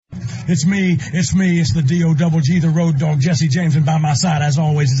It's me, it's the D-O-double-G, the road dog, Jesse James, and by my side, as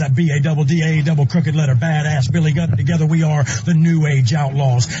always, is that B-A-double-D-A double crooked letter, badass Billy Gunn. Together we are the New Age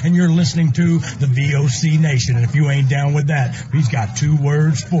Outlaws, and you're listening to the VOC Nation, and if you ain't down with that, he's got 2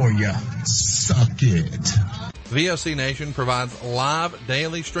 words for you. Suck it. VOC Nation provides live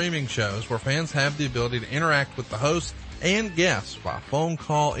daily streaming shows where fans have the ability to interact with the hosts and guests by phone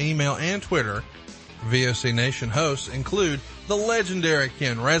call, email, and Twitter. VOC Nation hosts include the legendary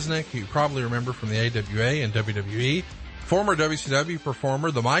Ken Resnick, who you probably remember from the AWA and WWE, former WCW performer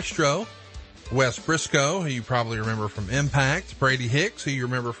The Maestro, Wes Briscoe, who you probably remember from Impact, Brady Hicks, who you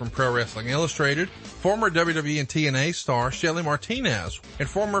remember from Pro Wrestling Illustrated, former WWE and TNA star Shelly Martinez, and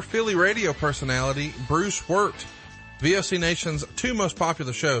former Philly radio personality Bruce Wirt. VOC Nation's 2 most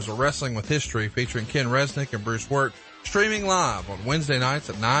popular shows are Wrestling with History, featuring Ken Resnick and Bruce Wirt, streaming live on Wednesday nights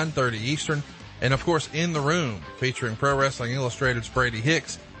at 9:30 Eastern, and of course In the Room, featuring Pro Wrestling Illustrated's Brady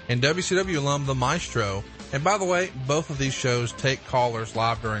Hicks and WCW alum The Maestro. And by the way, both of these shows take callers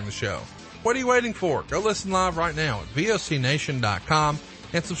live during the show. What are you waiting for? Go listen live right now at VOCNation.com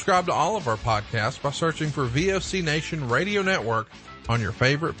and subscribe to all of our podcasts by searching for VOC Nation Radio Network on your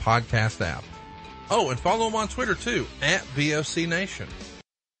favorite podcast app. Oh, and follow them on Twitter too, at VOC Nation.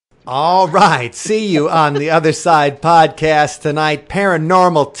 All right. See you on the Other Side podcast tonight.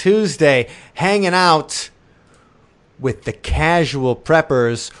 Paranormal Tuesday, hanging out with the casual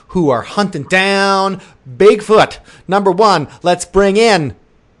preppers who are hunting down Bigfoot. Number 1, let's bring in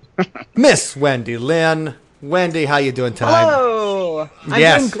Miss Wendy Lynn. Wendy, how you doing tonight? Hello.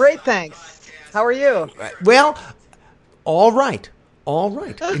 I'm doing great, thanks. How are you? Well, all right. All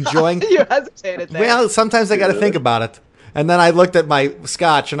right. Enjoying. You hesitated there. Well, sometimes I got to think about it. And then I looked at my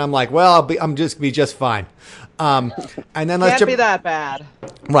scotch and I'm like, well, I'm just fine. And then let's Can't be that bad.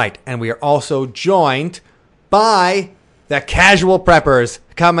 Right. And we are also joined by the casual preppers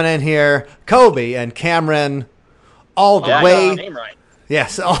coming in here, Kobe and Cameron, all the way. Name right.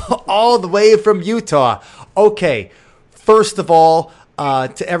 Yes, all the way from Utah. Okay. First of all,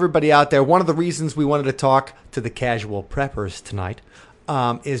 to everybody out there, one of the reasons we wanted to talk to the casual preppers tonight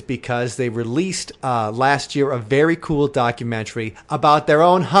is because they released last year a very cool documentary about their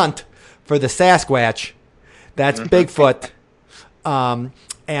own hunt for the Sasquatch. That's Bigfoot.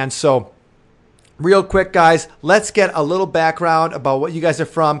 And so, real quick, guys, let's get a little background about what you guys are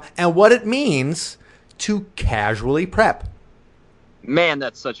from and what it means to casually prep. Man,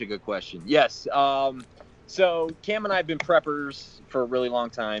 that's such a good question. Yes. So Cam and I have been preppers for a really long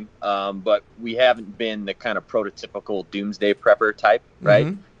time, but we haven't been the kind of prototypical doomsday prepper type, right?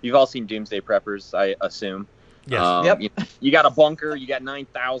 Mm-hmm. You've all seen doomsday preppers, I assume. Yes. Yep. You got a bunker, you got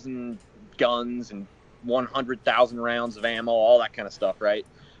 9,000 guns and 100,000 rounds of ammo, all that kind of stuff, right?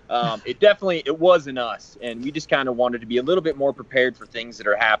 It wasn't us, and we just kind of wanted to be a little bit more prepared for things that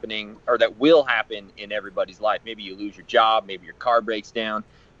are happening or that will happen in everybody's life. Maybe you lose your job, maybe your car breaks down,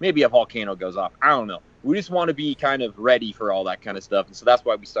 maybe a volcano goes off. I don't know. We just want to be kind of ready for all that kind of stuff, and so that's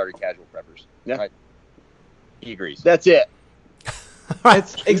why we started Casual Preppers. Yeah. Right? He agrees. That's it.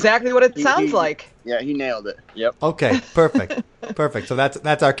 It's exactly what it sounds like. Yeah, he nailed it. Yep. Okay, perfect. Perfect. So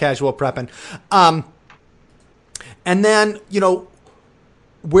that's our casual prepping. And then,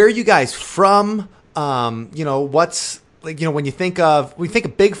 where are you guys from? What's when you think of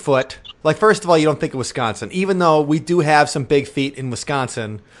Bigfoot, like, first of all, you don't think of Wisconsin, even though we do have some big feet in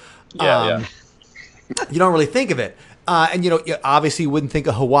Wisconsin. Yeah. You don't really think of it. And you obviously wouldn't think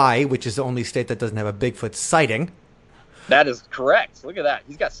of Hawaii, which is the only state that doesn't have a Bigfoot sighting. That is correct. Look at that.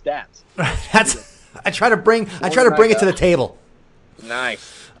 He's got stats. I try to bring it to the table.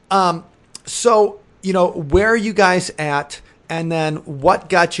 Nice. So, where are you guys at? And then what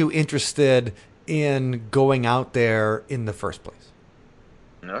got you interested in going out there in the first place?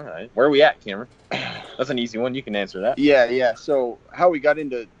 All right. Where are we at, Cameron? That's an easy one. You can answer that. Yeah. So how we got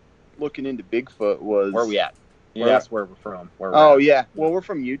into looking into Bigfoot was... Where are we at? Yeah, that's where we're from. Yeah. Well, we're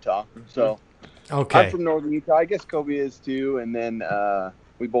from Utah. So okay. I'm from northern Utah. I guess Kobe is too. And then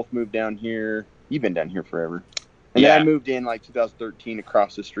we both moved down here. You've been down here forever. And then I moved in like 2013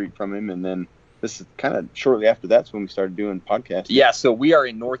 across the street from him. And then this is kind of shortly after that's when we started doing podcasts. Yeah, so we are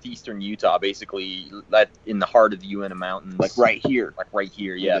in northeastern Utah, basically in the heart of the Uinta Mountains. Like right here.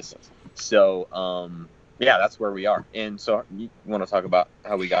 Yes. So, that's where we are. And so you want to talk about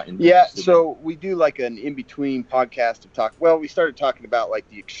how we got into this? So we do like an in-between podcast of talk. Well, we started talking about like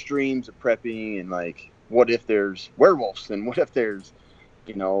the extremes of prepping and like what if there's werewolves and what if there's,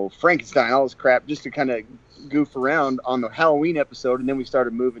 Frankenstein, all this crap, just to kind of goof around on the Halloween episode. And then we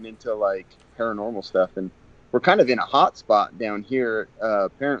started moving into like paranormal stuff, and we're kind of in a hot spot down here.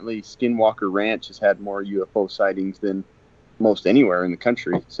 Apparently Skinwalker Ranch has had more UFO sightings than most anywhere in the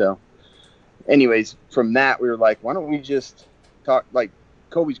country. So anyways, from that we were like, why don't we just talk? Like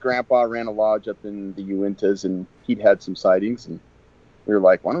Kobe's grandpa ran a lodge up in the Uintas, and he'd had some sightings, and we were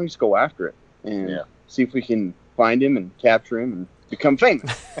like, why don't we just go after it and see if we can find him and capture him and become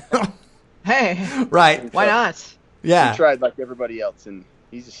famous? Hey, right? Why not? Yeah, he tried like everybody else, and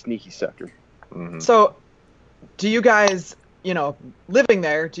he's a sneaky sucker. Mm-hmm. So, do you guys, living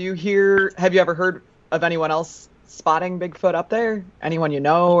there, have you ever heard of anyone else spotting Bigfoot up there? Anyone you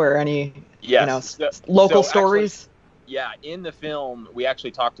know, or any, local stories? Actually, in the film, we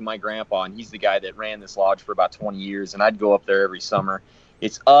actually talked to my grandpa, and he's the guy that ran this lodge for about 20 years, and I'd go up there every summer.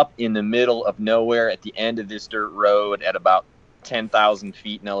 It's up in the middle of nowhere at the end of this dirt road at about 10,000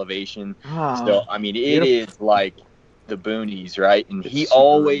 feet in elevation. Oh, so, I mean, it is like the boonies, right? And he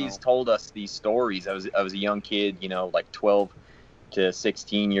always told us these stories. I was a young kid, like 12 to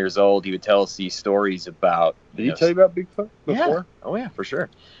 16 years old. He would tell us these stories about. Did he tell you about Bigfoot before? Yeah. Oh yeah, for sure.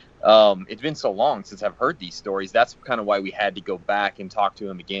 It's been so long since I've heard these stories. That's kind of why we had to go back and talk to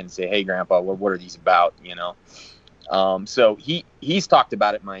him again and say, hey, Grandpa, what are these about? So he's talked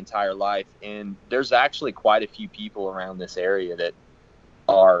about it my entire life, and there's actually quite a few people around this area that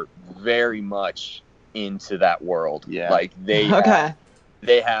are very much into that world. Yeah. Like they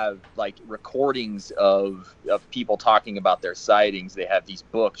have like recordings of people talking about their sightings. They have these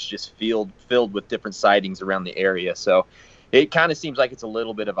books just filled with different sightings around the area. So it kind of seems like it's a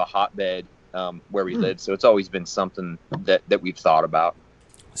little bit of a hotbed where we live. So it's always been something that we've thought about.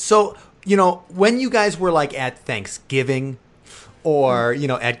 So, when you guys were like at Thanksgiving or,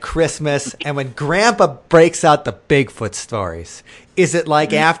 at Christmas, and when Grandpa breaks out the Bigfoot stories, is it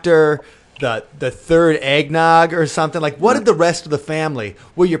like after the third eggnog or something? Like, what did the rest of the family,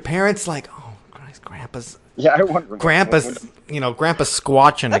 were your parents like, oh, Christ, Grandpa's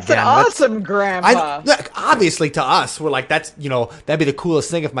squatching that's again? That's an awesome grandpa. Obviously, to us, we're like, that's, that'd be the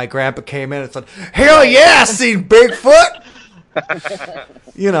coolest thing if my grandpa came in and said, hell yeah, I seen Bigfoot.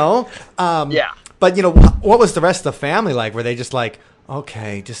 Yeah. But, what was the rest of the family like? Were they just like,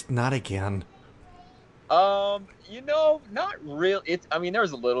 okay, just not again? Not really. There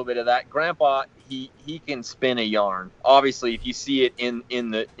was a little bit of that. Grandpa, he can spin a yarn. Obviously, if you see it in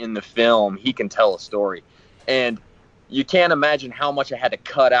the film, he can tell a story. And you can't imagine how much I had to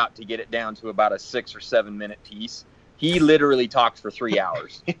cut out to get it down to about a 6 or 7 minute piece. He literally talked for 3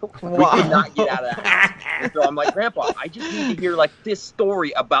 hours. Wow. We could not get out of the house. And so I'm like, Grandpa, I just need to hear like this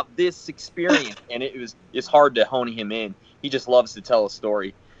story about this experience. And it's hard to hone him in. He just loves to tell a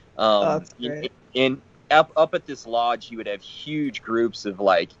story. That's great. And up at this lodge, he would have huge groups of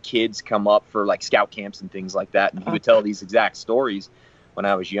like kids come up for like scout camps and things like that. And he would tell these exact stories when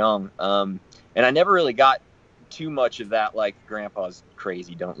I was young. And I never really got too much of that, like, Grandpa's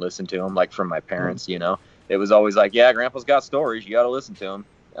crazy, don't listen to him, like from my parents, It was always like, yeah, Grandpa's got stories, you got to listen to him.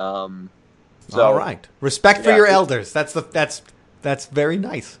 All right, respect for your elders. That's very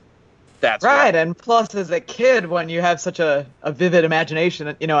nice. That's right. And plus, as a kid, when you have such a vivid imagination,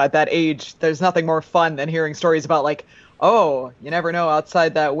 at that age, there's nothing more fun than hearing stories about like, oh, you never know,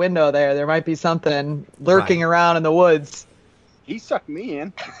 outside that window there might be something lurking around in the woods. He sucked me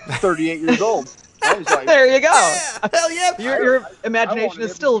in. 38 years old. I was like, there you go. Yeah, hell yeah. Your imagination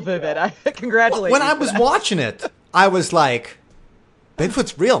is still vivid. I congratulate you. When I was watching it, I was like,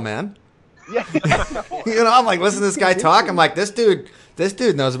 Bigfoot's real, man. Yeah. I'm like, listen to this guy talk. I'm like, this dude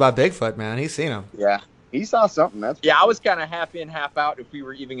knows about Bigfoot, man. He's seen him. Yeah. He saw something. I was kind of half in, half out if we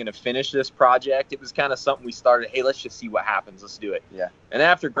were even going to finish this project. It was kind of something we started, hey, let's just see what happens. Let's do it. Yeah. And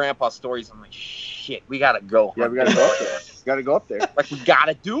after Grandpa's stories, I'm like, shit, we got to go. Yeah, we got to go up there. Got to go up there. Like, we got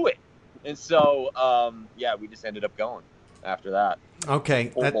to do it. And so, we just ended up going after that.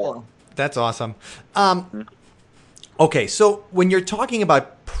 Okay. That's awesome. Okay, so when you're talking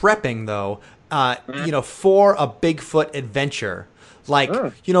about prepping, though, for a Bigfoot adventure, like,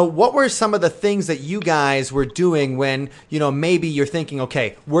 what were some of the things that you guys were doing when, maybe you're thinking,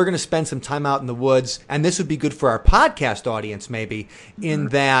 okay, we're going to spend some time out in the woods, and this would be good for our podcast audience, maybe, in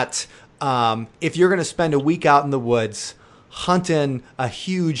that if you're going to spend a week out in the woods hunting a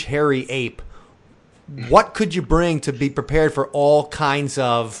huge hairy ape, what could you bring to be prepared for all kinds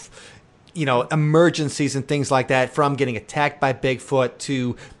of, emergencies and things like that, from getting attacked by Bigfoot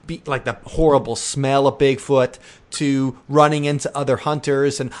to be like the horrible smell of Bigfoot to running into other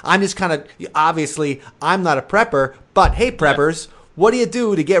hunters? And I'm just kind of, obviously, I'm not a prepper, but hey, preppers, what do you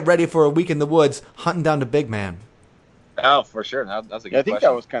do to get ready for a week in the woods hunting down the big man? Oh, for sure. That's a good question. I think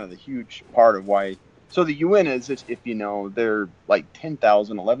that was kind of the huge part of why. So the Uintas, if they're like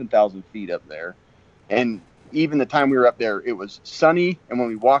 10,000, 11,000 feet up there. And even the time we were up there, it was sunny. And when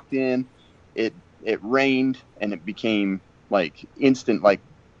we walked in, it rained, and it became like instant, like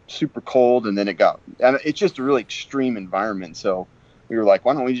super cold, and then and it's just a really extreme environment. So we were like,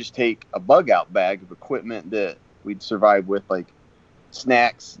 why don't we just take a bug out bag of equipment that we'd survive with, like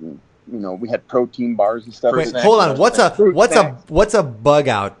snacks, and we had protein bars and stuff. Wait, hold on. What's a bug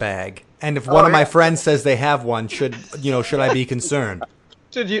out bag? And if one of my friends says they have one, should I be concerned?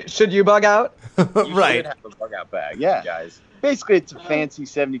 Should you bug out? You Right. should have a bug out bag, Yeah. guys. Basically, it's a fancy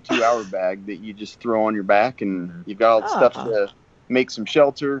 72-hour bag that you just throw on your back, and you've got all the stuff to make some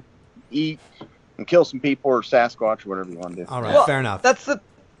shelter, eat, and kill some people or Sasquatch or whatever you want to do. All right, Well, fair enough. That's the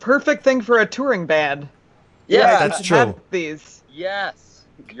perfect thing for a touring band. Yeah, that's to true. have these. Yes.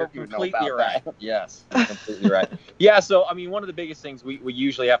 You're Hope you know completely about right. that. Yes, you're completely right. Yeah, so, I mean, one of the biggest things we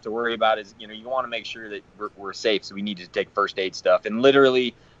usually have to worry about is, you want to make sure that we're safe, so we need to take first aid stuff. And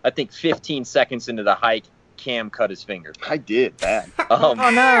literally, I think 15 seconds into the hike, Cam cut his finger. I did that. Oh,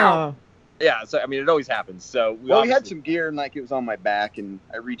 no. Yeah, so, I mean, it always happens. So We had some gear, and like it was on my back, and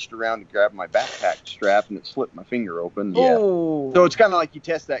I reached around to grab my backpack strap, and it slipped my finger open. Yeah. Oh. So it's kind of like you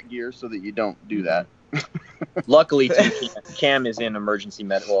test that gear so that you don't do that. Luckily, too, Cam is in emergency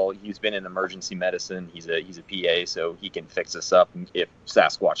well, he's been in emergency medicine. He's a PA, so he can fix us up if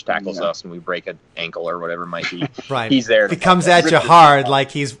Sasquatch tackles us and we break an ankle or whatever it might be. Right. He's there. He comes at you hard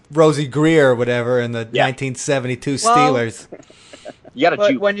like he's Rosie Greer or whatever in the 1972 Steelers. You got to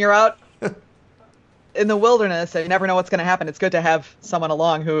But juke. when you're out in the wilderness, you never know what's going to happen. It's good to have someone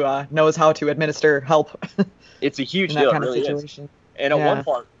along who knows how to administer help It's a huge in that deal. kind It of really is. situation. And at Yeah. one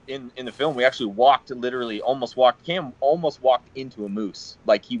part in the film, we actually Cam almost walked into a moose.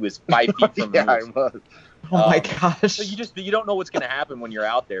 Like he was 5 feet from Yeah, a I moose. was. Oh my gosh. So you don't know what's going to happen when you're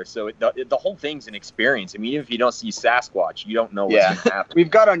out there. So the whole thing's an experience. I mean, even if you don't see Sasquatch, you don't know what's Yeah. going to happen. We've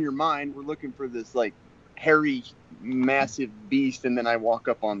got on your mind, we're looking for this like hairy, massive beast, and then I walk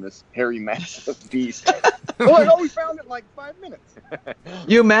up on this hairy, massive beast. Oh, we found it in like 5 minutes.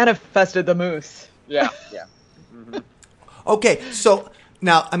 You manifested the moose. Yeah. Yeah. Okay, so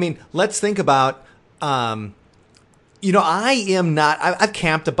now, I mean, let's think about, I am not, I've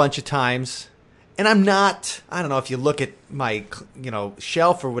camped a bunch of times, and I'm not, I don't know if you look at my,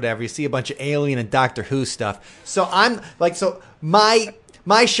 shelf or whatever, you see a bunch of Alien and Doctor Who stuff. So I'm like,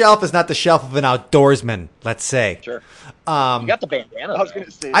 my shelf is not the shelf of an outdoorsman, let's say. Sure. You got the bandana. I was though. going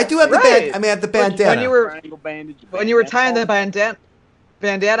to say I do have the Right. I have the bandana. When you were tying the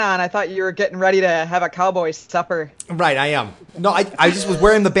bandana on, I thought you were getting ready to have a cowboy supper. Right, I am. No, I just was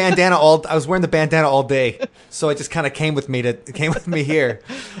wearing the bandana I was wearing the bandana all day, so it just kind of came with me here.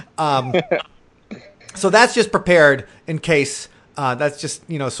 So that's just prepared in case. That's just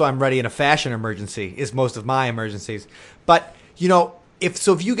so I'm ready in a fashion emergency is most of my emergencies. But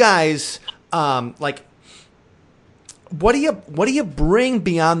if you guys what do you bring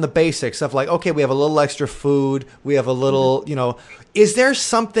beyond the basics of like, okay, we have a little extra food, we have a little, is there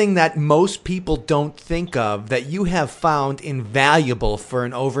something that most people don't think of that you have found invaluable for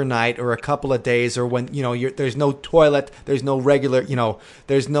an overnight or a couple of days, or when, there's no toilet, there's no regular,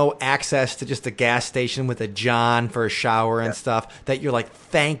 there's no access to just a gas station with a John for a shower and stuff, that you're like,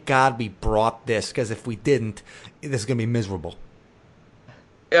 thank God we brought this, because if we didn't, this is going to be miserable.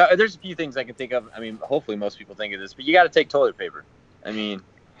 Yeah, there's a few things I can think of. I mean, hopefully most people think of this, but you got to take toilet paper. I mean,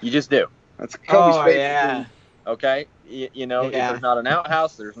 you just do. That's Kobe's favorite yeah. thing. Okay? If there's not an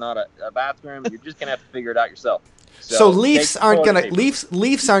outhouse, there's not a bathroom, you're just going to have to figure it out yourself. So Leafs take aren't toilet gonna paper.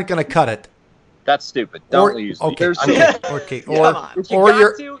 Leafs aren't gonna cut it. That's stupid. Don't use okay, Leafs. okay, Come on. If you or got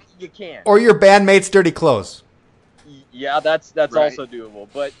your to, you can. or your bandmate's dirty clothes. Yeah, that's Right. also doable.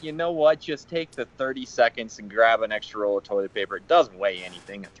 But you know what? Just take the 30 seconds and grab an extra roll of toilet paper. It doesn't weigh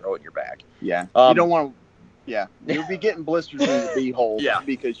anything, and throw it in your bag. Yeah. You don't want to. Yeah. You'll be getting blisters in your beehole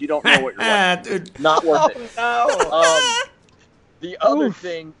because you don't know what you're watching. Dude. Not worth it. No. The other Oof.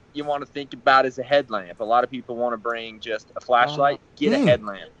 thing you want to think about is a headlamp. A lot of people want to bring just a flashlight. Get a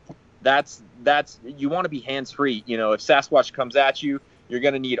headlamp. That's you want to be hands free. If Sasquatch comes at you, you're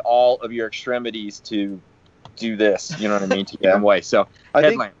going to need all of your extremities to do this. You know what I mean? To get him away. So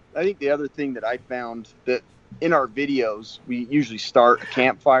headlamp. I think the other thing that I found that in our videos we usually start a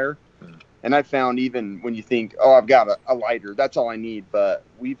campfire, and I found even when you think, oh, I've got a lighter, that's all I need, but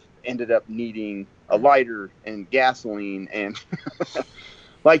we've ended up needing a lighter and gasoline and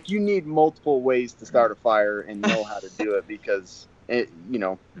like you need multiple ways to start a fire and know how to do it because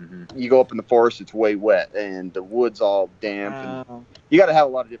you go up in the forest, it's way wet and the wood's all damp and you got to have a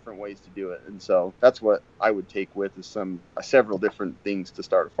lot of different ways to do it. And so that's what I would take with is several different things to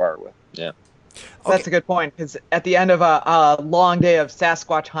start a fire with. Yeah. That's a good point, because at the end of a long day of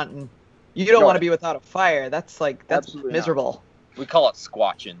Sasquatch hunting, you don't want to be without a fire. That's Absolutely miserable. We call it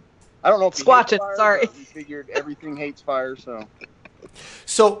squatching. I don't know if Squatching, fire, sorry. but we figured everything hates fire, so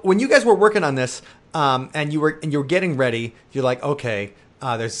So when you guys were working on this, and you were getting ready, you're like, okay,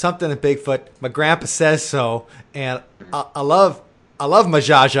 there's something in Bigfoot. My grandpa says so, and I love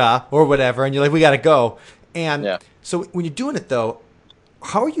Majaja or whatever, and you're like, we got to go. And so when you're doing it though,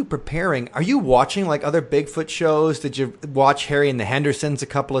 how are you preparing? Are you watching like other Bigfoot shows? Did you watch Harry and the Hendersons a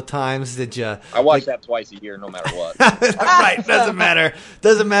couple of times? Did you? I watch that twice a year, no matter what. Right, doesn't matter.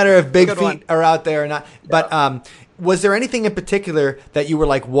 Doesn't matter if Big Feet are out there or not. Yeah. But was there anything in particular that you were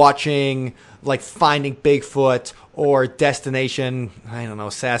like watching, like Finding Bigfoot or Destination? I don't know,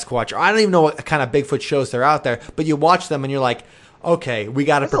 Sasquatch, or I don't even know what kind of Bigfoot shows they're out there. But you watch them and you're like, okay, we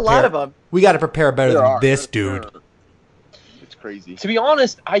got to prepare. A lot of them. We got to prepare better than this dude. Crazy. To be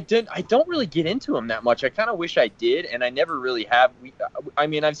honest, I don't really get into them that much. I kind of wish I did, and I never really have. I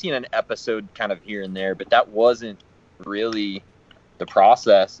mean, I've seen an episode kind of here and there, but that wasn't really the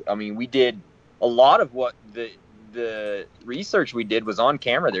process. I mean, we did a lot of what the research we did was on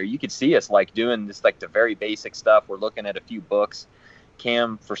camera there. You could see us like doing this, like the very basic stuff. We're looking at a few books.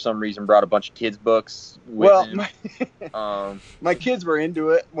 Cam, for some reason, brought a bunch of kids' books with him. My kids were into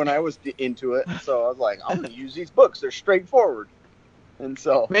it when I was into it, so I was like, I'm going to use these books. They're straightforward. And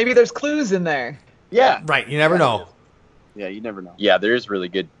so maybe there's clues in there. Yeah. Right. You never know. Yeah, you never know. Yeah, there's really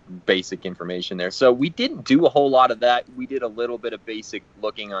good basic information there. So we didn't do a whole lot of that. We did a little bit of basic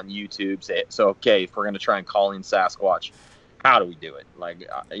looking on YouTube. So, okay, if we're going to try and call in Sasquatch, how do we do it? Like,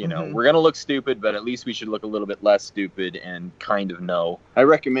 we're going to look stupid, but at least we should look a little bit less stupid and kind of know. I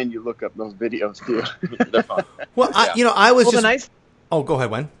recommend you look up those videos, too. They're fun. Well, yeah. I was just... Oh, go ahead,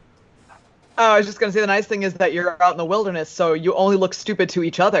 Wen. I was just going to say the nice thing is that you're out in the wilderness, so you only look stupid to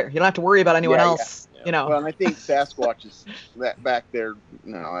each other. You don't have to worry about anyone else, you know. Well, and I think Sasquatch is that back there,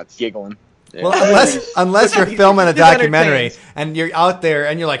 that's giggling. Yeah. Well, unless you're filming a documentary and you're out there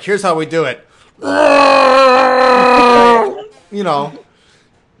and you're like, here's how we do it. You know.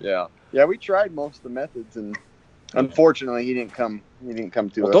 Yeah. Yeah, we tried most of the methods, and unfortunately, he didn't come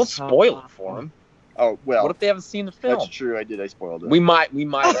to us. Don't spoil it for him. Oh, well. What if they haven't seen the film? That's true. I spoiled it. We might.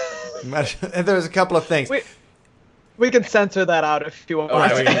 And there's a couple of things. We can censor that out if you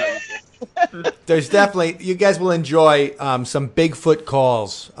want. There's definitely, you guys will enjoy some Bigfoot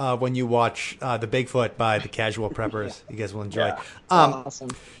calls when you watch the Bigfoot by the Casual Preppers. You guys will enjoy. Yeah.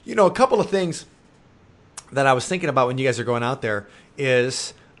 Awesome. You know, a couple of things that I was thinking about when you guys are going out there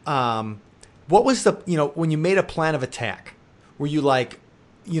is what was the, when you made a plan of attack, were you like,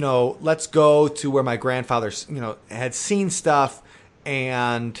 let's go to where my grandfather, had seen stuff,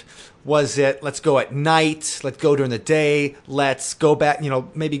 and was it, let's go at night, let's go during the day, let's go back,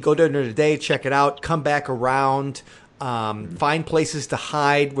 maybe go during the day, check it out, come back around, find places to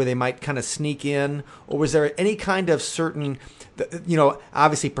hide where they might kind of sneak in? Or was there any kind of certain,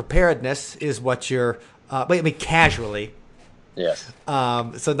 obviously preparedness is what you're, casually. Yes.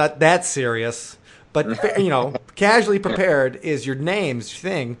 So not that serious. But, casually prepared is your name's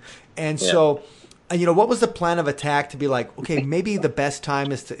thing. And so, what was the plan of attack to be like, okay, maybe the best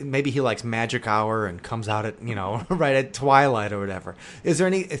time is to, maybe he likes magic hour and comes out at, right at twilight or whatever. Is there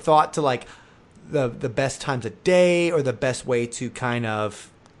any thought to like the best times of day or the best way to kind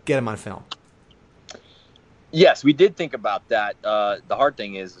of get him on film? Yes, we did think about that. The hard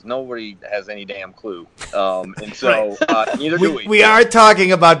thing is nobody has any damn clue. And so neither do we. We are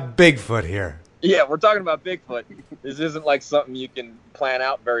talking about Bigfoot here. Yeah, we're talking about Bigfoot. This isn't like something you can plan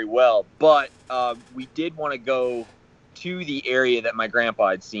out very well. But we did want to go to the area that my grandpa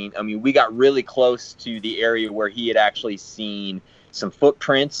had seen. I mean, we got really close to the area where he had actually seen some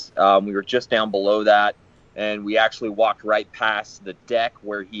footprints. We were just down below that. And we actually walked right past the deck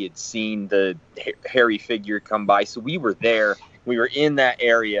where he had seen the hairy figure come by. So we were there. We were in that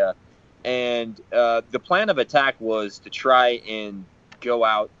area. And the plan of attack was to try and go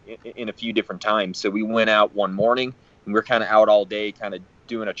out in a few different times. So we went out one morning, and we were kind of out all day, kind of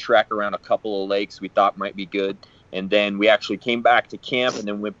doing a trek around a couple of lakes we thought might be good. And then we actually came back to camp and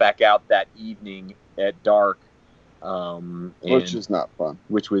then went back out that evening at dark. Which was not fun.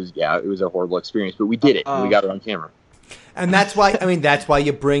 Which was, it was a horrible experience, but we did it. And we got it on camera. And that's why, that's why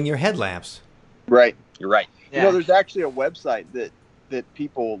you bring your headlamps. Right. You're right. Yeah. There's actually a website that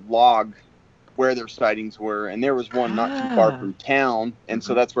people log where their sightings were, and there was one not too far from town, and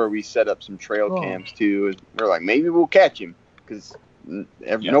so that's where we set up some trail cams too. We're like, maybe we'll catch him because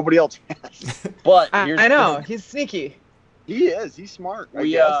nobody else has. But I know he's sneaky. He is. He's smart. I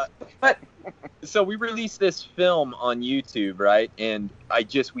guess. But so we released this film on YouTube, right? And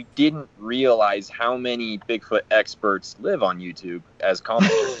we didn't realize how many Bigfoot experts live on YouTube as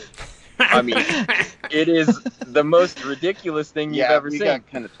commenters. I mean, it is the most ridiculous thing you've ever seen. Yeah, we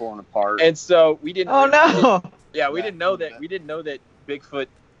got kind of torn apart. And so we didn't. Oh no! We didn't know that. We didn't know that Bigfoot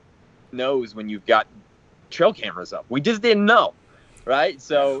knows when you've got trail cameras up. We just didn't know, right?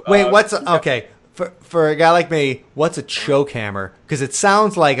 So wait, okay? For a guy like me, what's a choke hammer? Because it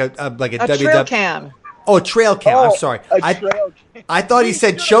sounds like a trail cam. Oh, a trail cam. I'm sorry. I thought he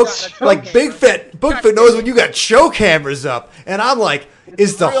said choke, like Bigfoot. Bigfoot knows when you got choke hammers up, and I'm like,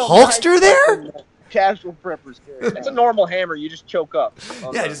 is the Hulkster there? Casual preppers carry. It's a normal hammer. You just choke up.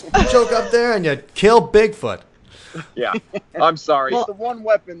 Yeah, just choke up there and you kill Bigfoot. Yeah, I'm sorry. It's the one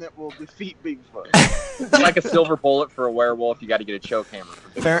weapon that will defeat Bigfoot. It's like a silver bullet for a werewolf. You got to get a choke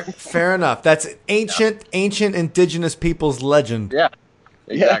hammer. Fair enough. That's ancient indigenous people's legend. Yeah,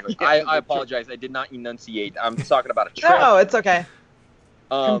 exactly. Yeah. I apologize. I did not enunciate. I'm talking about a trail. No, it's okay.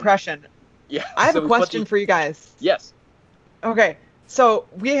 Compression. Yeah. I have a question for you guys. Yes. Okay, so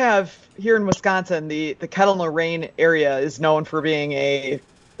we have here in Wisconsin, the Kettle Moraine area is known for being a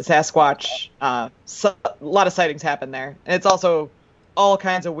Sasquatch. A lot of sightings happen there, and it's also all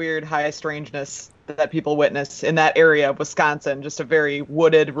kinds of weird, high strangeness that people witness in that area of Wisconsin. Just a very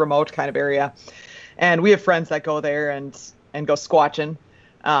wooded, remote kind of area, and we have friends that go there and go squatching.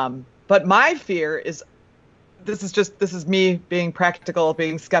 But my fear is, this is me being practical,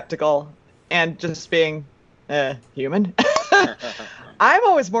 being skeptical, and just being human. I'm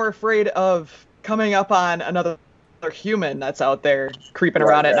always more afraid of coming up on another human that's out there creeping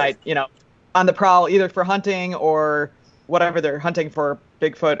around at night, on the prowl, either for hunting or whatever they're hunting for,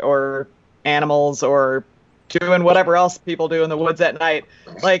 Bigfoot or animals or doing whatever else people do in the woods at night.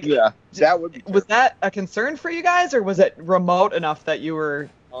 Like, yeah, that would be was that a concern for you guys, or was it remote enough that you were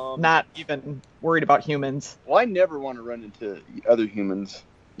not even worried about humans? Well, I never want to run into other humans.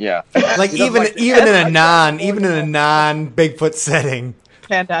 Yeah, like even in a non Bigfoot setting.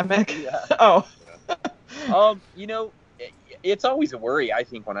 Pandemic. Yeah. Oh. It's always a worry. I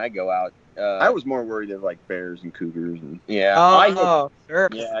think when I go out, I was more worried of like bears and cougars and sure.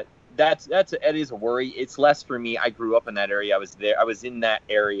 Yeah, that is a worry. It's less for me. I grew up in that area. I was in that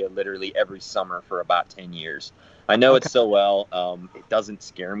area literally every summer for about 10 years. I know it so well. It doesn't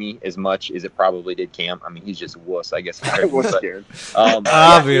scare me as much as it probably did Cam. I mean, he's just a wuss, I guess. I was scared.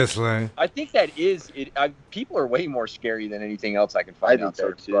 Obviously. I think that is it. People are way more scary than anything else I can find out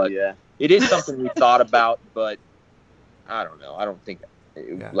there. So too, but yeah. It is something we thought about, but I don't know. I don't think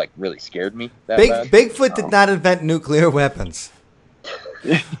it really scared me that bad. Bigfoot did not invent nuclear weapons.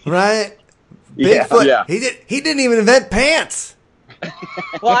 Right? Yeah. Bigfoot, Yeah. he didn't even invent pants.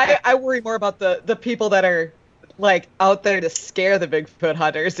 Well, I worry more about the people that are like out there to scare the Bigfoot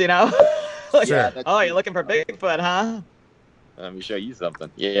hunters, like, Sure. you're looking for Bigfoot, huh? Let me show you something.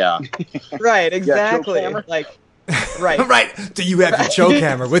 Yeah. Right, exactly. camera? Like, right. Right. Do you have your choke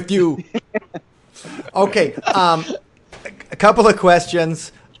hammer with you? Okay. A couple of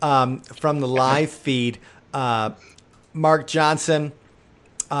questions from the live feed. Mark Johnson,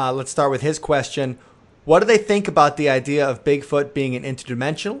 let's start with his question. What do they think about the idea of Bigfoot being an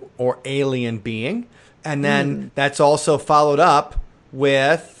interdimensional or alien being? And then that's also followed up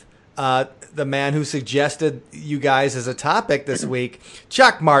with the man who suggested you guys as a topic this week,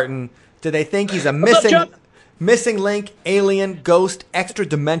 Chuck Martin. Do they think he's a missing link, alien, ghost,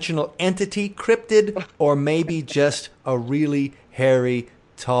 extra-dimensional entity, cryptid, or maybe just a really hairy,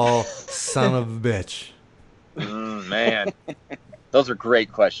 tall son of a bitch? Man, those are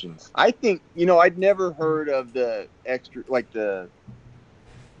great questions. I think I'd never heard of the extra, like the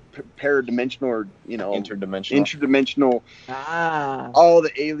paradimensional or interdimensional, all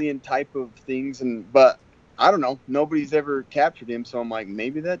the alien type of things, but I don't know. Nobody's ever captured him, so I'm like,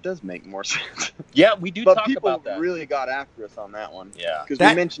 maybe that does make more sense. Yeah, we do but talk people about that. really got after us on that one. Yeah, because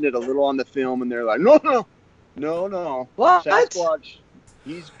we mentioned it a little on the film, and they're like, no, What? Sasquatch,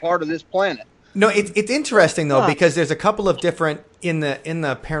 he's part of this planet. No, it's interesting though, because there's a couple of different in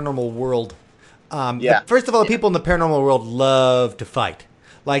the paranormal world. First of all, people in the paranormal world love to fight.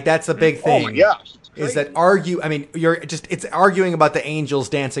 Like that's the big thing. Oh my gosh, is that argue? I mean, it's arguing about the angels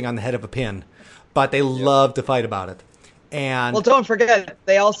dancing on the head of a pin, but they love to fight about it. And well, don't forget,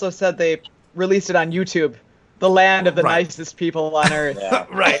 they also said they released it on YouTube, the land of the nicest people on earth. Yeah.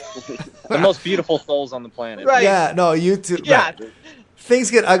 Right, the most beautiful souls on the planet. Right. Yeah, no, YouTube. Yeah. Right.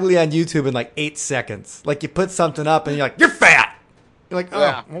 Things get ugly on YouTube in like 8 seconds. Like you put something up and you're like, you're fat. You're like,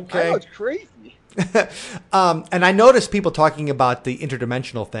 oh, okay. I know, it's crazy. And I noticed people talking about the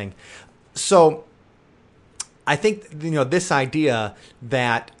interdimensional thing. So I think, this idea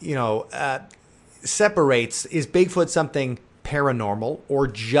that, separates, is Bigfoot something paranormal or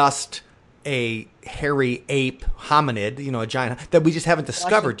just a hairy ape hominid, a giant, that we just haven't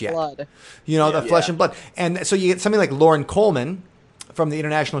discovered yet. Blood. The flesh and blood. And so you get something like Lauren Coleman from the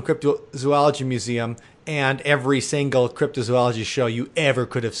International Cryptozoology Museum and every single cryptozoology show you ever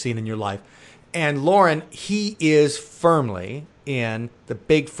could have seen in your life. And Lauren, he is firmly in the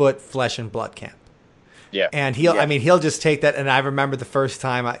Bigfoot flesh and blood camp. Yeah. And he'll just take that. And I remember the first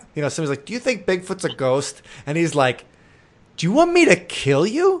time, somebody's like, "Do you think Bigfoot's a ghost?" And he's like, "Do you want me to kill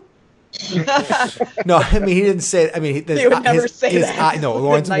you?" No, I mean, he didn't say it. I mean, he would never say that. No,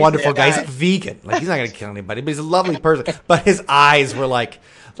 Lauren's a wonderful guy. He's a vegan. Like, he's not going to kill anybody, but he's a lovely person. But his eyes were like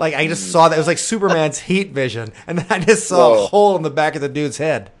I just saw that. It was like Superman's heat vision. And then I just saw a hole in the back of the dude's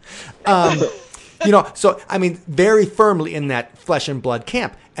head. So, I mean, very firmly in that flesh and blood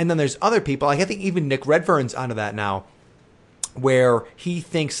camp. And then there's other people, like I think even Nick Redfern's onto that now, where he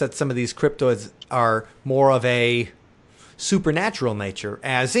thinks that some of these cryptids are more of a supernatural nature,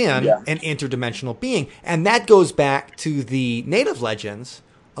 as in an interdimensional being. And that goes back to the native legends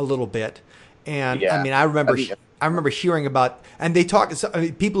a little bit. And I mean, I remember hearing about, and they talk,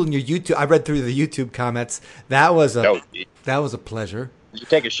 people in your YouTube, I read through the YouTube comments. That was a pleasure. Did you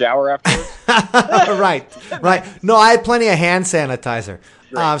take a shower afterwards? Right. No, I had plenty of hand sanitizer.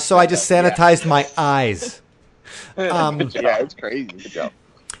 So I just sanitized my eyes. It's crazy. Good job.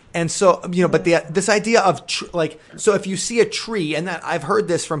 And so, but this idea of so if you see a tree, and that I've heard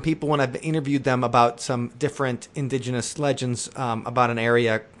this from people when I've interviewed them about some different indigenous legends about an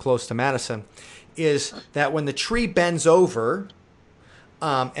area close to Madison, is that when the tree bends over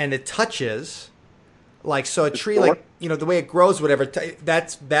and it touches, like, so a tree, like, the way it grows, whatever,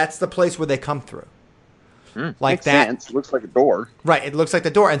 that's the place where they come through. Like Makes that. Sense. Looks like a door. Right. It looks like the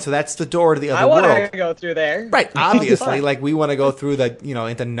door. And so that's the door to the other I world. want to go through there. Right. Obviously, like we want to go through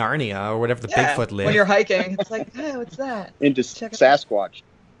into Narnia or whatever the Bigfoot lives. When you're hiking, it's like, hey, what's that? Into Sasquatch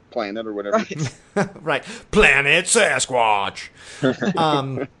planet or whatever. Right. Right. Planet Sasquatch.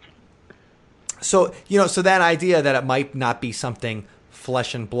 So that idea that it might not be something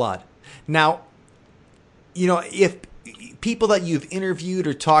flesh and blood. Now, if people that you've interviewed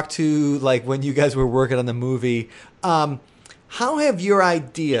or talked to, like when you guys were working on the movie, how have your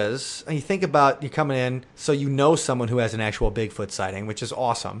ideas, and you think about, you're coming in, so someone who has an actual Bigfoot sighting, which is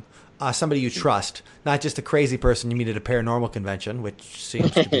awesome, somebody you trust, not just a crazy person you meet at a paranormal convention, which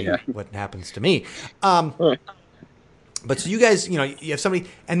seems to be what happens to me. But so you guys, you have somebody,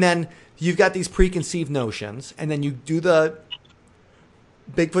 and then you've got these preconceived notions, and then you do the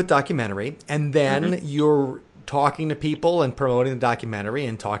Bigfoot documentary, and then you're talking to people and promoting the documentary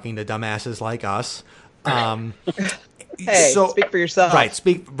and talking to dumbasses like us. Hey, speak for yourself.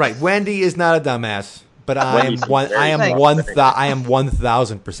 Right. Wendy is not a dumbass, but I am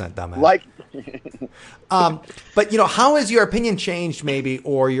 1,000% dumbass. Like, but how has your opinion changed, maybe,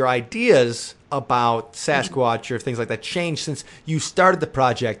 or your ideas about Sasquatch or things like that changed since you started the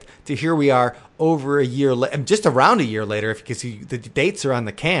project to here we are over a year later, just around a year later, because the dates are on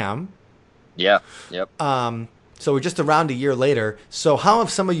the cam. Yeah. Yep. So we're just around a year later. So how have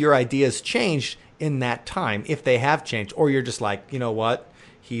some of your ideas changed in that time, if they have changed? Or you're just like, you know what?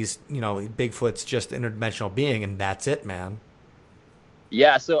 He's, Bigfoot's just an interdimensional being, and that's it, man.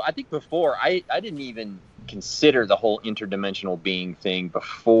 Yeah, so I think before, I didn't even consider the whole interdimensional being thing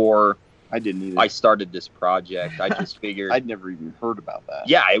before I didn't either. I started this project. I just figured... I'd never even heard about that.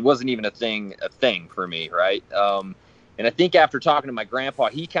 Yeah, it wasn't even a thing for me, right? And I think after talking to my grandpa,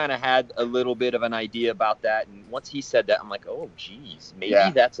 he kind of had a little bit of an idea about that. And once he said that, I'm like, oh, geez,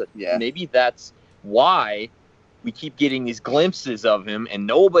 maybe that's why we keep getting these glimpses of him and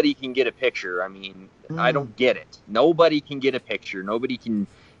nobody can get a picture. I mean, I don't get it. Nobody can get a picture. Nobody can,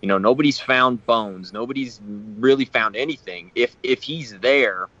 nobody's found bones. Nobody's really found anything. If he's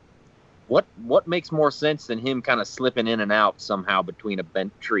there, what makes more sense than him kind of slipping in and out somehow between a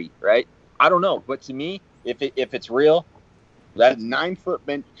bent tree, right? I don't know. But to me, if it's real, that 9-foot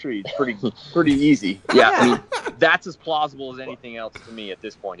bent tree is pretty easy. Yeah, I mean, that's as plausible as anything else to me at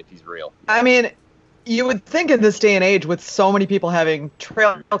this point if he's real. I mean, you would think in this day and age, with so many people having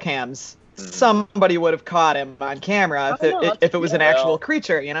trail cams, somebody would have caught him on camera if it was an actual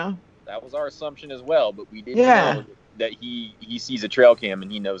creature, That was our assumption as well, but we didn't know that he sees a trail cam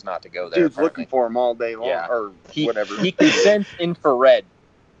and he knows not to go there. Dude's looking for him all day long, or whatever. He can sense infrared.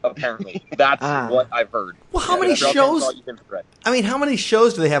 Apparently, that's what I've heard. Well, how many shows? I mean, how many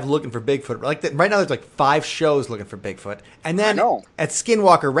shows do they have looking for Bigfoot? Like right now, there's like 5 shows looking for Bigfoot, and then at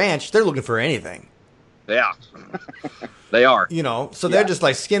Skinwalker Ranch, they're looking for anything. Yeah, they are. So they're just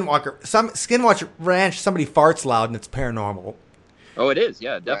like Skinwalker Ranch. Somebody farts loud and it's paranormal. Oh, it is.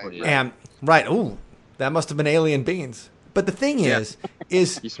 Yeah, definitely. And ooh, that must have been alien beings. But the thing is you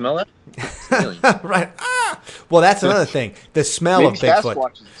smell that? Right. Well, that's another thing. The smell of Bigfoot.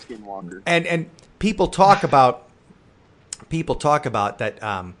 Sasquatch is a skinwalker. And people talk about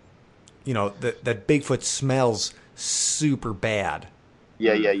that that Bigfoot smells super bad.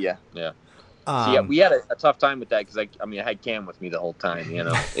 Yeah. So we had a tough time with that because I had Cam with me the whole time.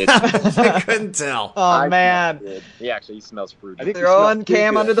 I couldn't tell. Oh man, He smells fruity. I think throwing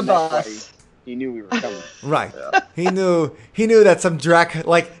Cam under the bus. He knew we were coming. Right. Yeah. He knew that some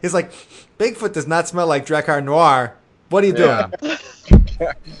it's like Bigfoot does not smell like Drakkar Noir. What are you doing?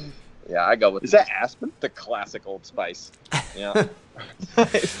 Yeah, I go with that Aspen? The classic Old Spice. Yeah.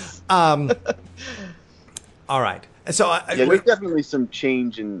 All right. So there's definitely some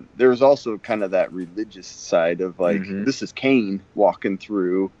change, and there's also kind of that religious side of like this is Cain walking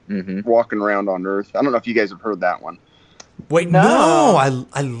around on Earth. I don't know if you guys have heard that one. Wait, no, I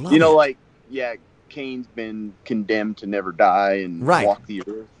love it. Cain's been condemned to never die and walk the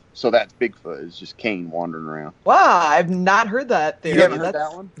earth. So that's Bigfoot. It's just Cain wandering around. Wow, I've not heard that theory. You haven't heard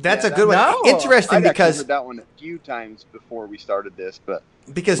that one? That's a good one. No. Interesting because heard that one a few times before we started this, but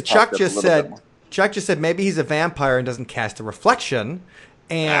because Chuck just said maybe he's a vampire and doesn't cast a reflection,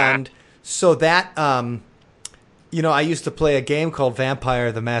 and so that I used to play a game called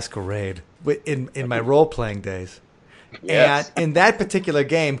Vampire the Masquerade in my role playing days. Yes. And in that particular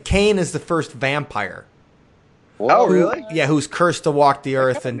game, Cain is the first vampire. Oh, really? Yeah, who's cursed to walk the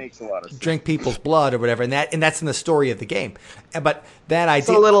earth and makes a lot of sense. Drink people's blood or whatever, and that's in the story of the game. But that idea, it's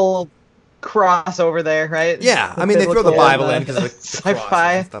a little crossover there, right? Yeah, I mean they throw the Bible in because of the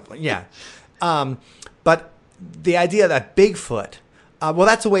sci-fi and stuff like but the idea that Bigfoot,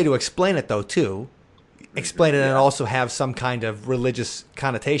 that's a way to explain it though too. Explain it and also have some kind of religious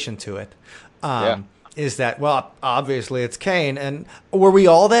connotation to it. Is that, well, obviously it's Cain, and were we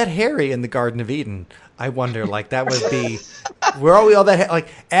all that hairy in the Garden of Eden? I wonder, that would be, were we all that, like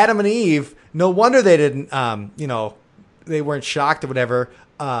Adam and Eve, no wonder they didn't, they weren't shocked or whatever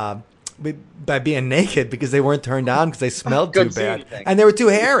by being naked because they weren't turned on because they smelled too bad. And they were too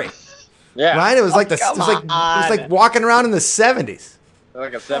hairy. Yeah. Right? It was like it was like walking around in the 70s.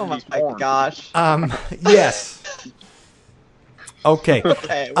 Like a 70s porn. Oh my gosh. Yes. Okay.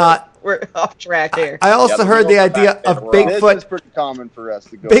 We're off track here. I also heard the idea of Bigfoot. This is pretty common for us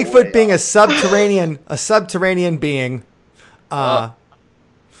to go. Bigfoot being a subterranean being,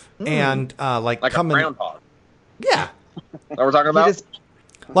 and like coming. A groundhog. Yeah. That we're talking about.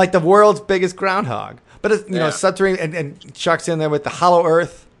 Like the world's biggest groundhog, but it's, subterranean, and Chuck's in there with the hollow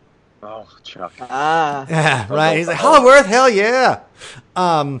earth. Oh, Chuck. Yeah, right. He's like hollow earth, hell yeah.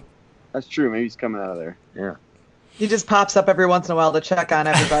 That's true. Maybe he's coming out of there. Yeah. He just pops up every once in a while to check on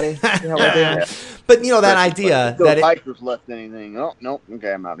everybody. See how we're doing. But that idea that Piper's left anything. Oh no,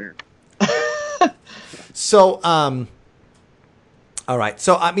 okay, I'm out here. So, all right.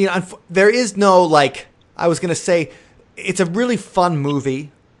 So I mean, there is no I was gonna say, it's a really fun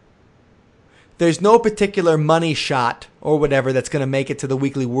movie. There's no particular money shot or whatever that's gonna make it to the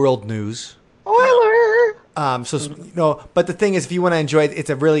Weekly World News. Spoiler. But the thing is, if you want to enjoy it, it's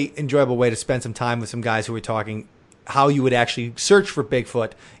a really enjoyable way to spend some time with some guys who are talking how you would actually search for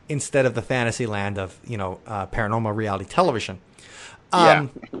Bigfoot instead of the fantasy land of paranormal reality television.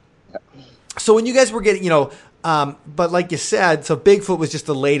 So when you guys were getting but like you said, so Bigfoot was just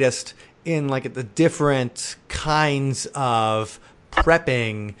the latest in the different kinds of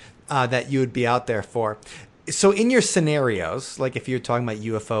prepping that you would be out there for. So in your scenarios, like if you're talking about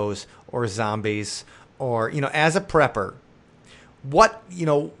UFOs or zombies, or as a prepper, what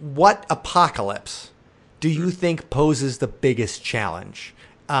apocalypse do you think poses the biggest challenge?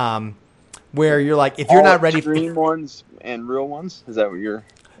 Where you're like, if you're not ready, extreme ones and real ones. Is that what you're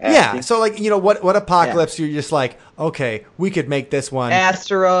asking? Yeah. So what apocalypse you're just like, okay, we could make this one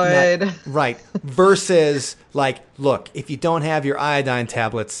asteroid, right? Versus look, if you don't have your iodine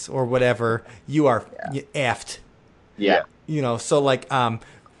tablets or whatever, you are effed. Yeah. So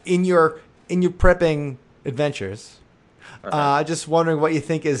in your prepping adventures, just wondering what you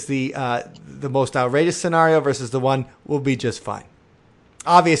think is the most outrageous scenario versus the one will be just fine.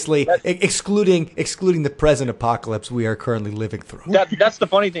 Obviously, excluding the present apocalypse we are currently living through. That's the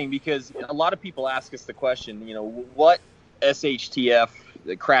funny thing, because a lot of people ask us the question, what SHTF,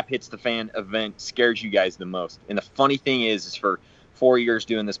 the crap hits the fan event scares you guys the most? And the funny thing is for 4 years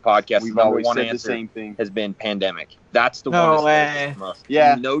doing this podcast, we've the number always one said answer the same thing has been pandemic. That's the no one way. that scares us the most.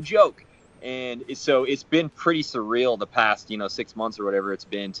 Yeah. No joke. And so it's been pretty surreal the past, 6 months or whatever it's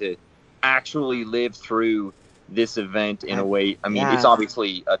been to actually live through this event in a way. I mean, it's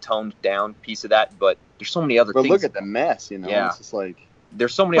obviously a toned down piece of that, but there's so many other things. But look at the mess, Yeah. It's just like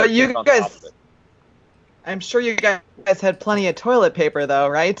there's so many other things on top of it. I'm sure you guys had plenty of toilet paper though,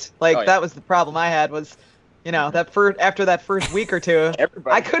 right? That was the problem I had was, after that first week or two,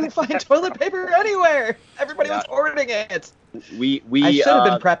 I couldn't find toilet paper anywhere. Everybody was hoarding it. We I should have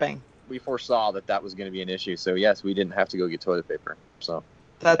been prepping. foresaw that was going to be an issue. So yes, we didn't have to go get toilet paper. So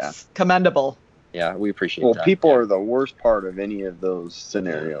That's commendable. yeah, we appreciate Well, that. people are the worst part of any of those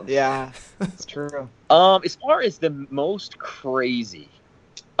scenarios. Yeah, it's true. As far as the most crazy,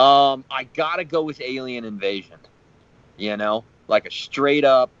 I gotta go with alien invasion. You know, like a straight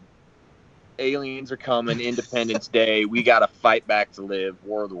up aliens are coming, Independence Day, we gotta fight back to live,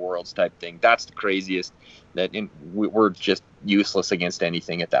 War of the Worlds type thing. That's the craziest. We're just useless against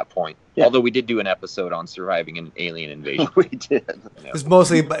anything at that point. Yeah. Although we did do an episode on surviving an alien invasion. We did. It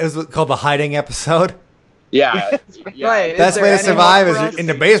was called the hiding episode. Yeah, Right. Best Is way there to any survive hope for is us? in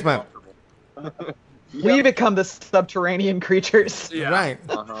the basement. We become the subterranean creatures Right.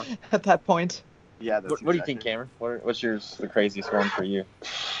 Uh-huh. at that point. Yeah. That's What do you think, Cameron? What's yours? The craziest one for you?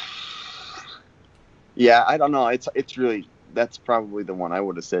 Yeah, I don't know. It's really, that's probably the one I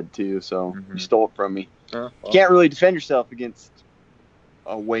would have said too. So Mhm. you stole it from me. Well, You can't really defend yourself against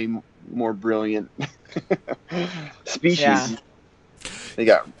a way more brilliant species. Yeah. They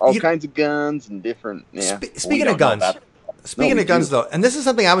got all You- kinds of guns and different. Yeah. Speaking we of don't know guns, that. speaking we of guns do. though, and this is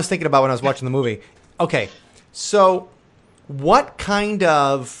something I was thinking about when I was watching the movie. Okay, so what kind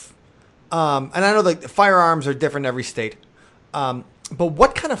of, and I know the firearms are different in every state, but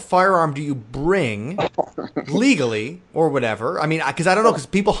what kind of firearm do you bring legally or whatever? I mean, because I don't know, because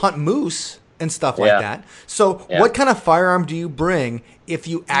people hunt moose and stuff like Yeah. that. So Yeah. what kind of firearm do you bring if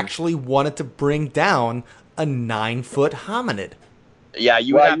you actually wanted to bring down a 9-foot hominid? Yeah,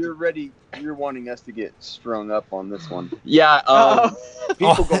 you would Well, have you're ready. You're wanting us to get strung up on this one. Yeah,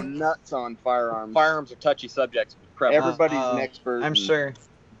 People Oh. go nuts on firearms. firearms are touchy subjects with preppers. Everybody's Uh, an expert. I'm and- sure.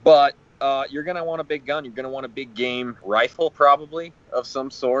 But you're going to want a big gun. You're going to want a big game rifle, probably, of some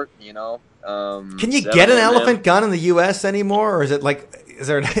sort, you know. Can you get an 7mm. elephant gun in the U.S. anymore, or is it like is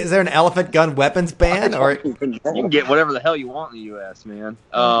there an elephant gun weapons ban? Or You can get whatever the hell you want in the U.S., man.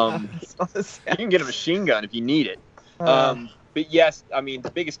 You can get a machine gun if you need it. But yes, I mean, the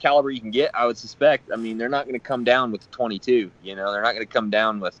biggest caliber you can get, I would suspect, I mean, they're not going to come down with a 22, you know. They're not going to come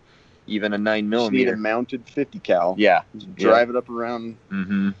down with even a 9 Just need a millimeter. mounted 50 cal. Yeah. Drive it up around.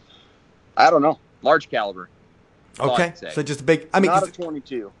 Mm-hmm. I don't know. Large caliber. That's all okay, I'd say. so just a big. I mean, Not a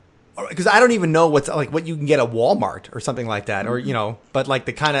 22. because I don't even know what you can get at Walmart or something like that, or you know. But like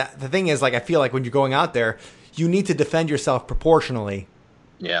the thing is, like I feel like when you're going out there, you need to defend yourself proportionally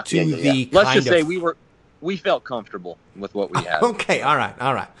Yeah. to the Let's kind just say of. we felt comfortable with what we had. Okay, all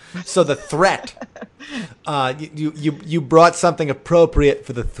right. So the threat, you brought something appropriate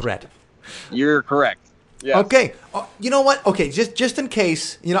for the threat. You're correct. Yes. Okay, you know what? Okay, just in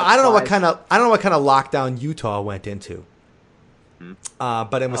case, you know, I don't know what kind of lockdown Utah went into,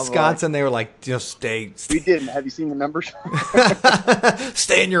 but in Wisconsin they were like, just stay, We didn't. Have you seen the numbers?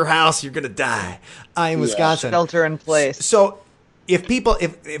 stay in your house, you're gonna die. In Wisconsin, Shelter in place. so if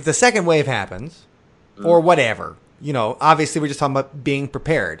the second wave happens, or whatever, you know, obviously we're just talking about being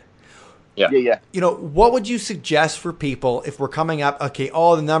prepared. Yeah. You know, what would you suggest for people if we're coming up? Okay,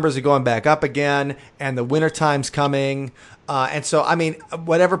 all the numbers are going back up again, and the wintertime's coming. And so, I mean,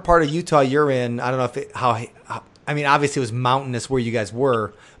 whatever part of Utah you're in, I don't know I mean, obviously it was mountainous where you guys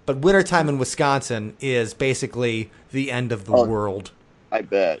were, but wintertime in Wisconsin is basically the end of the world. I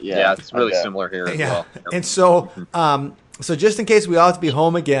bet. Yeah. Yeah, it's really I bet. similar here as Yeah. well. And so, so just in case we all have to be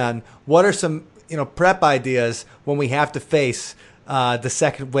home again, what are some, you know, prep ideas when we have to face the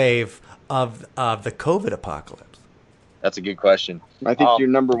second wave of the COVID apocalypse? That's a good question. I think your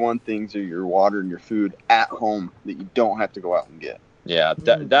number one things are your water and your food at home that you don't have to go out and get. Yeah,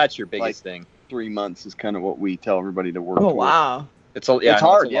 that's your biggest thing. 3 months is kind of what we tell everybody to work Oh towards. wow. It's hard. It's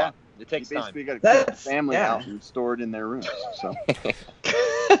hard, a yeah. lot. It takes You time. basically got to keep the That's- family yeah. out and store it in their rooms. So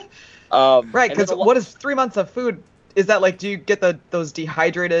Right, and because then what is 3 months of food? Is that like, do you get those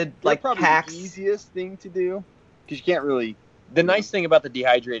dehydrated like probably packs? the easiest thing to do because you can't really. The nice thing about the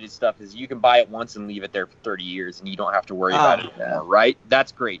dehydrated stuff is you can buy it once and leave it there for 30 years, and you don't have to worry about it anymore, right?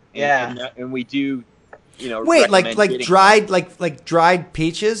 That's great. And we do, you know. Wait, like recommend getting- dried like dried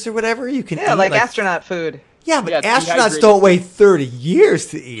peaches or whatever you can Yeah, eat, like astronaut food. Yeah, but Yeah, it's astronauts dehydrated. don't wait 30 years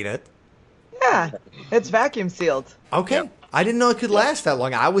to eat it. Yeah, it's vacuum sealed. Okay, Yeah. I didn't know it could last that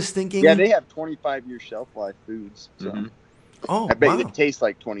long. I was thinking. Yeah, they have 25-year shelf life foods. So Mhm. Oh, I bet wow. they taste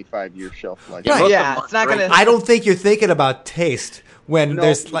like 25-year shelf life. Right. most of Yeah, them it's not aren't gonna. I don't think you're thinking about taste when No.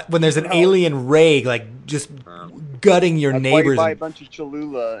 there's an No. alien ray like just gutting your That's why you neighbors. buy a bunch of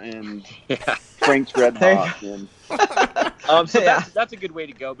Cholula and Yeah. Frank's Red There you Hot. And So Yeah. that's a good way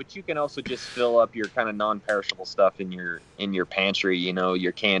to go, but you can also just fill up your kind of non-perishable stuff in your pantry, you know,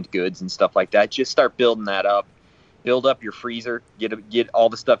 your canned goods and stuff like that. Just start building that up. Build up your freezer, get all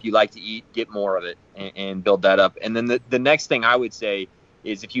the stuff you like to eat, get more of it, and build that up. And then the next thing I would say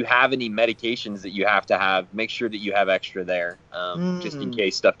is if you have any medications that you have to have, make sure that you have extra there, just in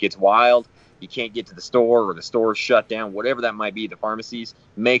case stuff gets wild. You can't get to the store or the store's shut down, whatever that might be, the pharmacies,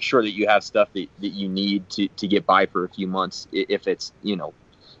 make sure that you have stuff that you need to get by for a few months if it's,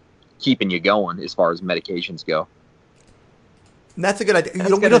 keeping you going as far as medications go. That's a good idea.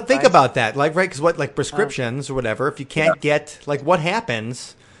 We don't think about that, right? Because prescriptions or whatever, if you can't get, what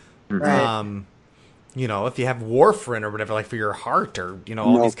happens, Right. if you have warfarin or whatever, for your heart or,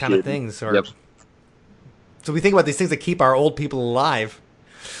 all these kind of things. Or, So we think about these things that keep our old people alive.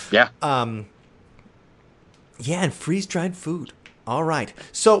 Yeah. And freeze-dried food. All right.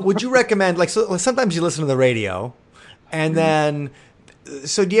 So would you recommend, sometimes you listen to the radio, and then,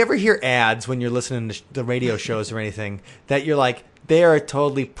 so do you ever hear ads when you're listening to the radio shows or anything that you're like, they are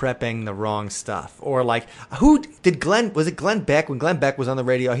totally prepping the wrong stuff? Or was it Glenn Beck? When Glenn Beck was on the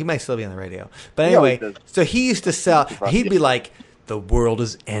radio, he might still be on the radio. But anyway, so he used to sell, he'd be like, the world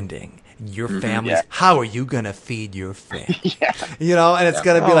is ending. Your families, how are you going to feed your family? And it's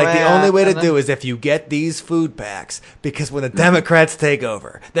going to be the only way to do is if you get these food packs, because when the Democrats take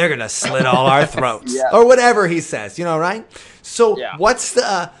over, they're going to slit all our throats or whatever he says, right? So what's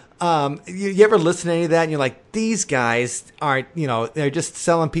the, you ever listen to any of that and you're like, these guys aren't, they're just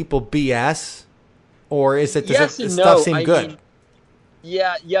selling people BS? Or does it stuff seem good?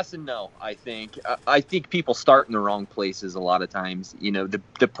 Yes and no. I think people start in the wrong places a lot of times.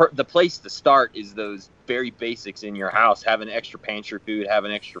 The place to start is those very basics in your house: having extra pantry food,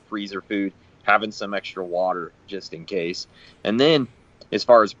 having extra freezer food, having some extra water just in case. And then, as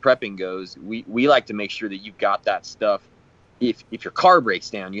far as prepping goes, we like to make sure that you've got that stuff. If your car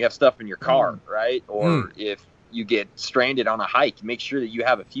breaks down, you have stuff in your car, right? Or if you get stranded on a hike, make sure that you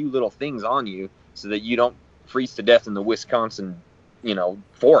have a few little things on you so that you don't freeze to death in the Wisconsin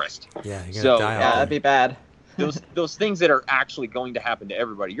forest. Yeah, you're gonna die. That'd be bad. those things that are actually going to happen to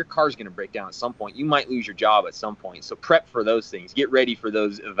everybody. Your car's going to break down at some point. You might lose your job at some point. So prep for those things. Get ready for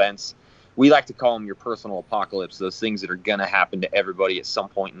those events. We like to call them your personal apocalypse. Those things that are going to happen to everybody at some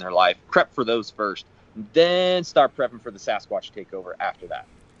point in their life. Prep for those first, then start prepping for the Sasquatch takeover after that.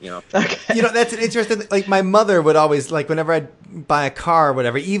 Okay. That's an interesting. My mother would always whenever I'd buy a car or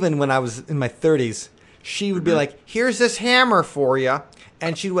whatever, even when I was in my 30s. She would be like, here's this hammer for you.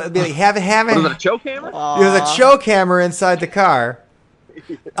 And she would be like, have it. Was it a choke hammer? There's a choke hammer inside the car.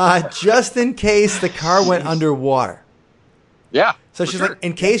 Just in case the car went underwater. Yeah. So she's like,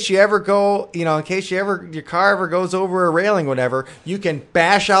 in case you ever go, in case your car ever goes over a railing, whatever, you can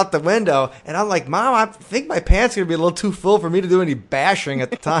bash out the window. And I'm like, Mom, I think my pants are going to be a little too full for me to do any bashing at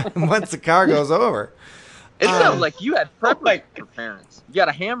the time once the car goes over. It sounds like you had preppers for parents. You got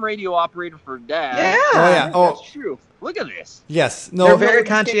a ham radio operator for dad. Yeah. Oh, yeah. Oh, that's true. Look at this. Yes. No. They're very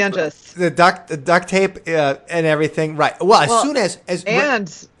conscientious. The duct tape and everything. Right. Well, as soon as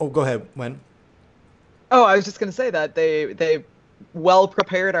go ahead. When? Oh, I was just gonna say that they well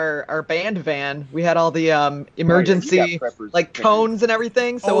prepared our band van. We had all the emergency cones and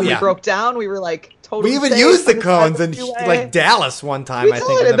everything. So when we broke down, we were totally. We even used the cones in Dallas one time. I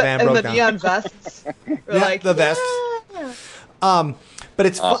think when the van broke down. And the neon vests. The vests. But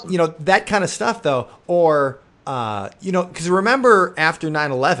it's awesome. That kind of stuff though, or because remember after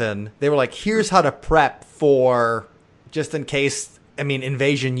 9/11, they were like, here's how to prep for just in case.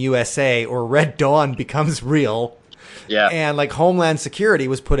 Invasion USA or Red Dawn becomes real. Yeah. And Homeland Security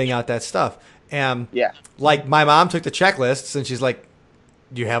was putting out that stuff. And my mom took the checklists and she's like,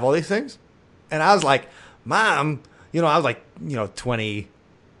 do you have all these things? And I was like, Mom, I was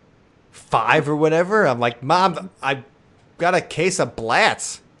 25 or whatever. I'm like, Mom, I got a case of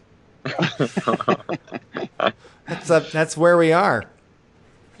Blatz. That's where we are.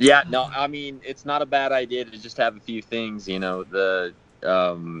 Yeah, no, it's not a bad idea to just have a few things. The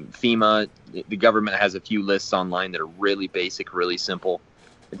FEMA, the government has a few lists online that are really basic, really simple.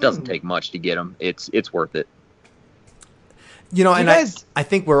 It doesn't take much to get them. It's worth it. I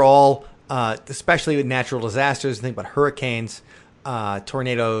think we're all, especially with natural disasters, think about hurricanes,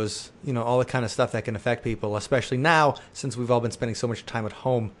 tornadoes, all the kind of stuff that can affect people, especially now since we've all been spending so much time at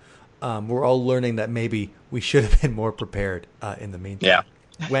home. We're all learning that maybe we should have been more prepared in the meantime. Yeah.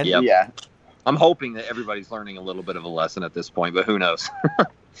 When? Yep. Yeah. I'm hoping that everybody's learning a little bit of a lesson at this point, but who knows?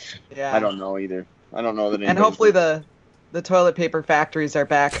 Yeah. I don't know either. I don't know that. And hopefully the toilet paper factories are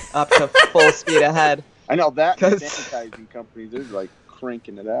back up to full speed ahead. I know that. Sanitizing companies, they're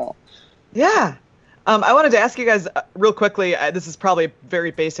cranking it out. Yeah. I wanted to ask you guys real quickly. This is probably a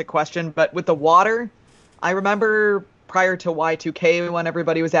very basic question, but with the water, I remember prior to Y2K when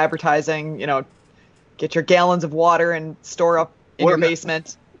everybody was advertising, get your gallons of water and store up in your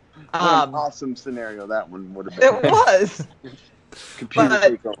basement. What an awesome scenario that one would have been. It was. Computer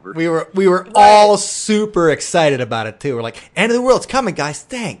But- takeover. We were all super excited about it too. We're like, end of the world's coming, guys!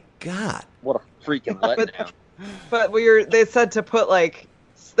 Thank God. What a freaking letdown. But they said to put like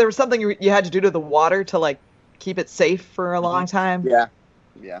there was something you had to do to the water to like keep it safe for a long time. Yeah.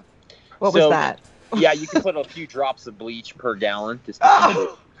 Yeah. What was So- that? Yeah, you can put a few drops of bleach per gallon. Just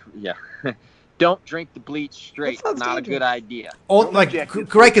yeah. Don't drink the bleach straight. That sounds Not a dangerous. good idea. Oh, Don't like inject it.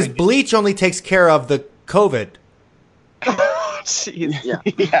 correct, because bleach only takes care of the COVID. Jeez. Yeah.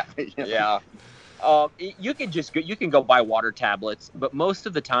 Yeah. Yeah. You can go buy water tablets, but most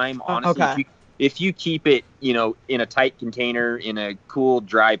of the time, honestly, Okay. if you keep it, in a tight container in a cool,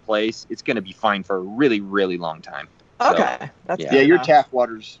 dry place, it's going to be fine for a really, really long time. So, Okay. That's yeah. good Yeah, your enough. tap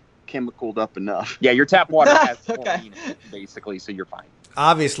water's chemicaled up enough. Yeah, your tap water has Okay. chlorine in it, basically, so you're fine.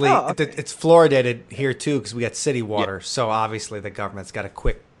 Obviously, okay. it's fluoridated here too because we got city water. So obviously, the government's got a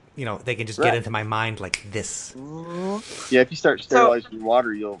quick, they can just get Right. into my mind like this. Yeah, if you start sterilizing your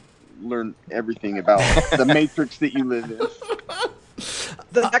water, you'll learn everything about the matrix that you live in.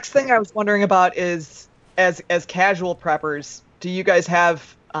 The next thing I was wondering about is, as casual preppers, do you guys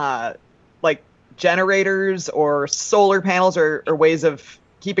have like generators or solar panels or ways of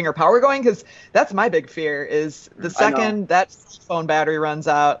keeping your power going? Because that's my big fear. Is the second that phone battery runs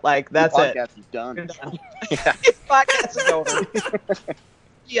out, like that's the it. podcast is done. You're done. Yeah. Podcast is over.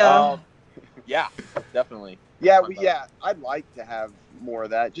 Yeah. Yeah, definitely. Yeah, I'd like to have more of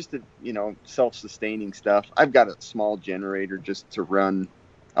that, just to, self-sustaining stuff. I've got a small generator just to run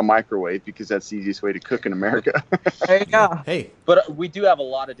a microwave because that's the easiest way to cook in America. There you go. Hey, But we do have a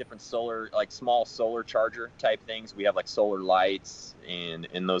lot of different solar, like small solar charger type things. We have like solar lights and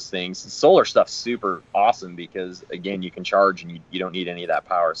those things. Solar stuff's super awesome because, again, you can charge and you don't need any of that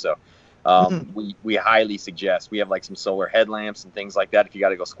power. So we highly suggest. We have like some solar headlamps and things like that. If you got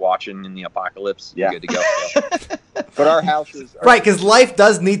to go squatching in the apocalypse, Yeah. you're good to go. So, But our houses are right, because life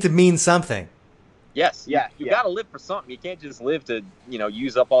does need to mean something. yes, Yeah, you yeah. got to live for something. You can't just live to,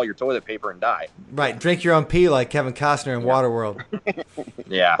 use up all your toilet paper and die. Right, drink your own pee like Kevin Costner in Waterworld.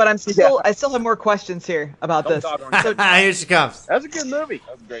 Yeah. But I still have more questions here about Don't this. dog on So Here she comes. That's a good movie.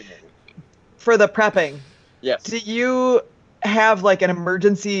 That was a great movie. for the prepping, Yes. do you have like an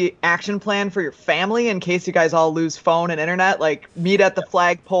emergency action plan for your family in case you guys all lose phone and internet? Like meet at the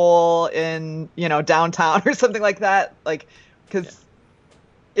flagpole in downtown or something like that. Like, because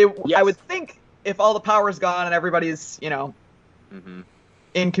Yes. I would think if all the power's gone and everybody's Mm-hmm.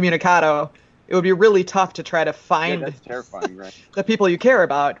 incommunicado, it would be really tough to try to Yeah, find that's terrifying, right? the people you care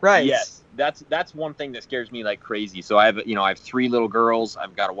about. Right. Yes, that's one thing that scares me like crazy. So I have 3 little girls.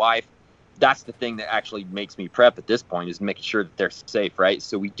 I've got a wife. That's the thing that actually makes me prep at this point, is making sure that they're safe, right?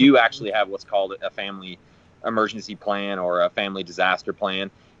 So we do actually have what's called a family emergency plan or a family disaster plan,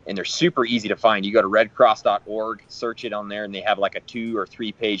 and they're super easy to find. You go to redcross.org, search it on there, and they have like a 2 or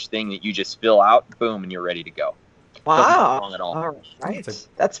 3 page thing that you just fill out, boom, and you're ready to go. Doesn't take Wow. long at all. All right. That's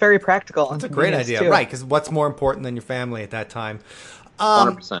That's very practical. That's a great idea, right? Because what's more important than your family at that time?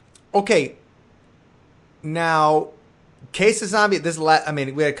 100%. Okay. Now, case of zombie.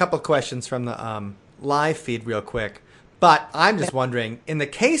 we had a couple of questions from the live feed, real quick. But I'm just wondering, in the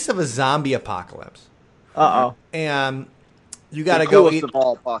case of a zombie apocalypse, and you got to The go coolest eat, of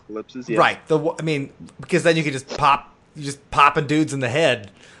all apocalypses. Yeah. right? Because then you could just popping dudes in the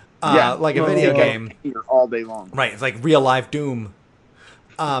head, like a video game. Here all day long. Right, it's like real life Doom.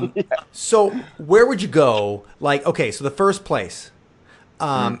 So where would you go? Like, okay, so the first place,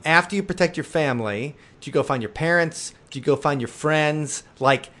 after you protect your family, do you go find your parents? Do you go find your friends?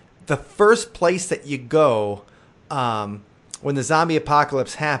 Like, the first place that you go when the zombie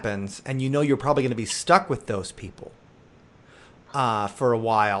apocalypse happens, and you're probably going to be stuck with those people for a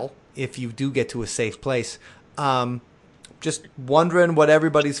while if you do get to a safe place. Just wondering what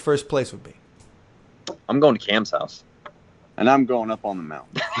everybody's first place would be. I'm going to Cam's house. And I'm going up on the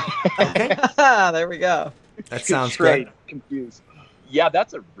mountain. Okay, There we go. that sounds Straight good. confused. Yeah,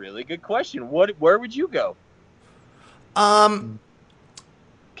 that's a really good question. Where would you go?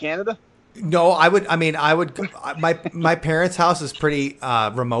 Canada? No, I would. My parents' house is pretty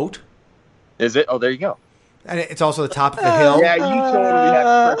remote, Is it? Oh, there you go. and it's also the top of the hill. Yeah, you totally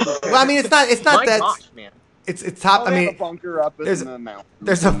have to Well, I mean, it's not My that. gosh, man. It's top. I have a mean, bunker up in there's- the mountain.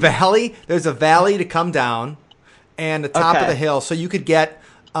 there's a valley. There's a valley to come down, and the top of Okay. the hill. So you could get.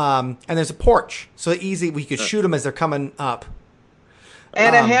 And there's a porch, so easy we could shoot them as they're coming up,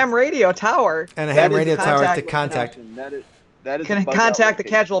 And a ham radio tower. and a that ham is radio tower to with- contact. That is Can a bug contact the location.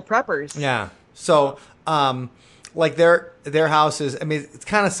 casual preppers. Yeah. So, like their house is. I mean, it's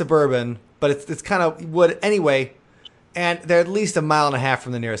kind of suburban, but it's kind of wood anyway, and they're at least 1.5 miles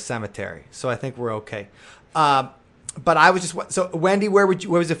from the nearest cemetery. So I think we're okay. But I was just so Wendy. Where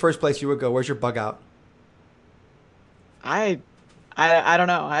was the first place you would go? Where's your bug out? I don't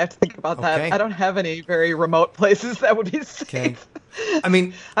know. I have to think about that. Okay. I don't have any very remote places that would be safe. Okay. I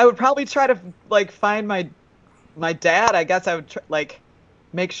mean, I would probably try to find my dad. I guess I would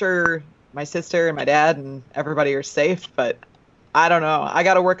make sure my sister and my dad and everybody are safe. But I don't know. I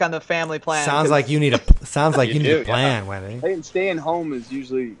got to work on the family plan. sounds like you need a do, plan, Wendy. Hey, staying home is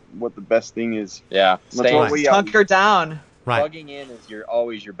usually what the best thing is. Yeah. That's what we hunker down. Right. Plugging in is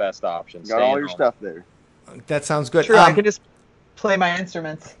always your best option. got all your stuff there. That sounds good. True. I can just play my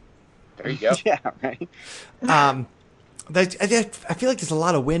instruments. There you go. Yeah, right. I feel like there's a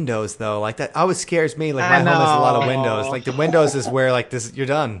lot of windows though. Like that always scares me. Like I my home has a lot of know. windows. Like the windows is where like this you're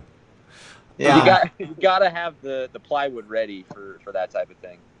done. Yeah. You gotta have the plywood ready for that type of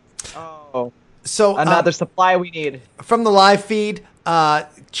thing. Oh. So Another supply we need. from the live feed,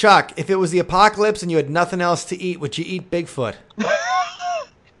 Chuck, if it was the apocalypse and you had nothing else to eat, would you eat Bigfoot?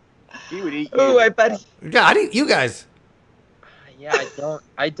 He would eat Ooh, you. I bet. Yeah, I'd eat you guys. Yeah,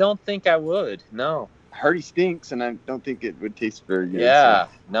 I don't think I would. No. I heard he stinks, and I don't think it would taste very good. Yeah.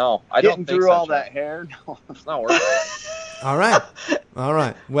 so. No. I Getting don't think through so, all Chuck. that hair. No. It's not worth it. All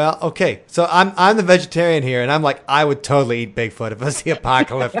right. Well, okay. So I'm the vegetarian here, and I'm like, I would totally eat Bigfoot if it was the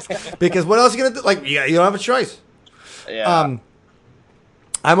apocalypse. Because what else are you gonna do? Like, yeah, you don't have a choice. Yeah.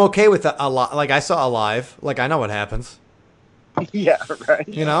 I'm okay with a lot. Like I saw Alive. Like I know what happens. Yeah, right.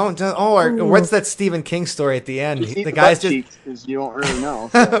 You know. Or what's that Stephen King story at the end? Just eat The guy's butt just cheeks, 'cause you don't really know.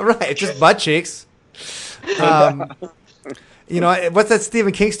 So. right, just butt cheeks. You know, what's that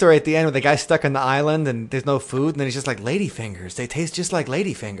Stephen King story at the end where the guy's stuck on the island and there's no food, and then he's just like ladyfingers. They taste just like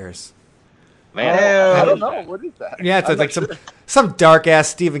ladyfingers. Man, I don't know. know. What is that? Yeah, it's I'm like not sure. some dark ass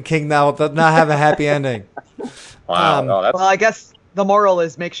Stephen King novel that not have a happy ending. Wow. No, that's Well, I guess the moral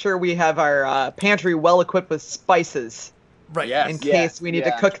is make sure we have our pantry well equipped with spices Right. Yes. in case we need to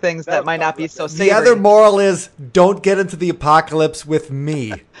yeah. cook things that That might not sounds be like so that. savory. The other moral is don't get into the apocalypse with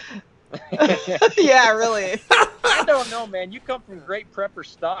me. Yeah, really. I don't know, man. You come from great prepper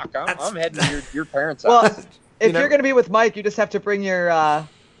stock. I'm heading to your parents' Well, house. if know- you're gonna be with Mike, you just have to bring your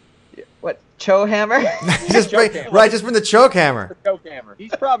chow hammer. just bring the choke hammer. Choke hammer.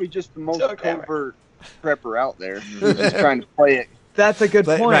 He's probably just the most Joke hammer. covert prepper out there. He's just trying to play it That's a good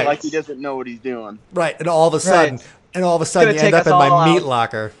But- point. right. like he doesn't know what he's doing. Right, and all of a sudden, Right. you gonna end take up us in my all meat out.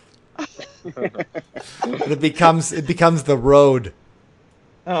 locker. And it becomes the road.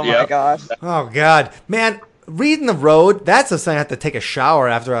 Oh my Yep. gosh. Oh God, man, reading the road. That's the thing. I had to take a shower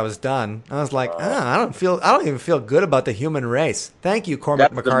after I was done. I was like, I don't even feel good about the human race. Thank you,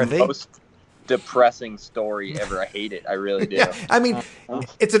 Cormac That's McCarthy. the most depressing story ever. I hate it. I really do. Yeah, I mean,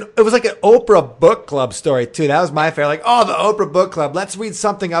 it was like an Oprah book club story too. That was my favorite. Like, oh, the Oprah book club. Let's read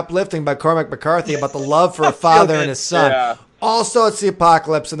something uplifting by Cormac McCarthy about the love for a father and his son. Yeah. Also, it's the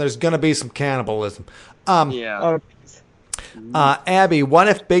apocalypse, and there's gonna be some cannibalism. Yeah. Oh, Abby, what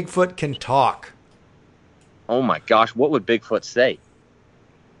if Bigfoot can talk? Oh my gosh, what would Bigfoot say?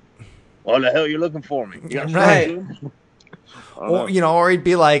 What the hell you looking for me? You got Right. Oh. Or he'd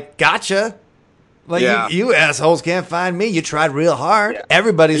be like, "Gotcha." Like Yeah. you assholes can't find me. You tried real hard. Yeah.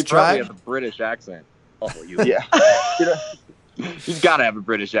 Everybody's He probably tried. has a British accent. Oh, you. Yeah. He's got to have a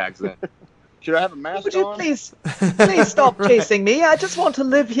British accent. Should I have a mask would you on? please stop chasing me? I just want to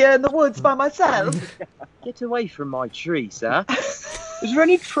live here in the woods by myself. Get away from my tree, sir. Is there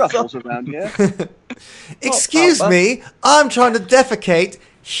any truffles around here? Excuse Papa. me, I'm trying to defecate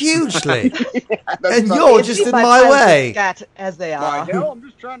hugely, That's and not- you're It just seems in my my times are way. scat as they Why, are. hell, I'm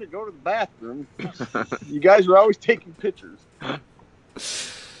just trying to go to the bathroom. You guys are always taking pictures.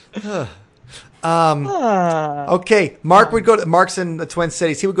 Ah. Okay, Mark's in the Twin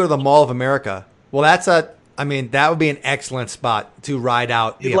Cities. He would go to the Mall of America. Well, that would be an excellent spot to ride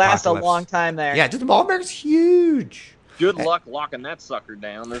out the You'd last a apocalypse. long time there. Yeah, just the Mall of America's huge. Good luck locking that sucker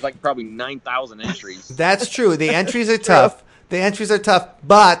down. There's like probably 9,000 entries. That's true. The entries are tough.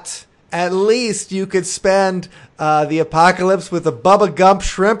 But at least you could spend the apocalypse with the Bubba Gump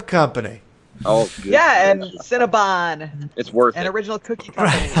Shrimp Company. Oh, good. Yeah, and Cinnabon, It's worth an it. original cookie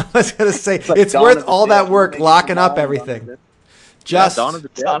company. I was going to say, like it's Dawn worth of the all Dead. that work Making locking a up mall, everything. Dawn of Just Dawn of the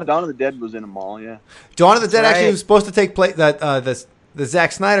Dead. Dawn of the Dead was in a mall, yeah. Dawn of the Dead That's actually right. was supposed to take place. The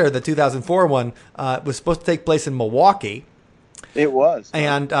Zack Snyder, the 2004 one, was supposed to take place in Milwaukee, It was.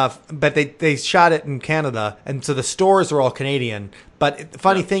 and but they shot it in Canada, and so the stores are all Canadian. But the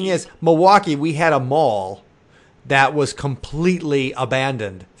funny thing is, Milwaukee, we had a mall that was completely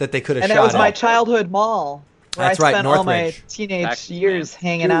abandoned that they could have And shot. that was my at. childhood mall. Where That's I right, spent all my Northridge. teenage Back- years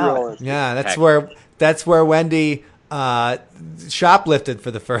hanging Too out. realistic. Yeah, Heck. that's where Wendy shoplifted for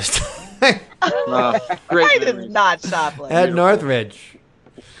the first time. Great I did memories. not shoplift. At Northridge.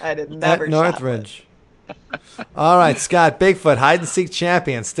 I did never At Northridge. All right, Scott, Bigfoot, hide and seek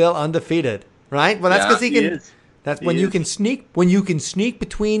champion, still undefeated. Right? Well, that's Yeah, because he can. is. That's He when you is. can sneak. When you can sneak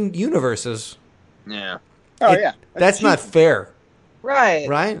between universes. Yeah. Oh, It- yeah. That's not fair, Right.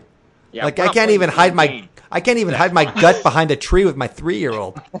 right? Yeah. Like we're I not can't playing even the hide same my. game. I can't even hide my gut behind a tree with my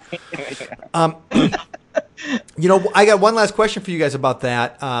 3-year-old. You know, I got one last question for you guys about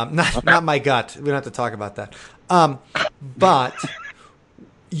that. Not my gut. We don't have to talk about that. But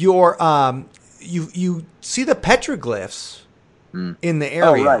your you see the petroglyphs in the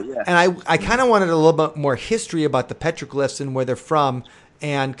area, right, yeah. and I kind of wanted a little bit more history about the petroglyphs and where they're from.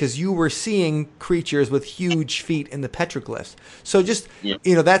 And because you were seeing creatures with huge feet in the petroglyphs. So just,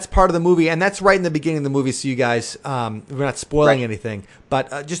 Yeah. that's part of the movie. And that's right in the beginning of the movie. So you guys, we're not spoiling Right. anything.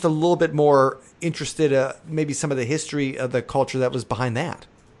 But just a little bit more interested, maybe some of the history of the culture that was behind that.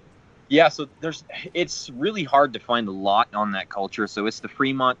 Yeah, so it's really hard to find a lot on that culture. So it's the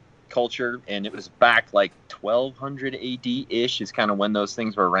Fremont culture, and it was back like 1200 AD-ish is kind of when those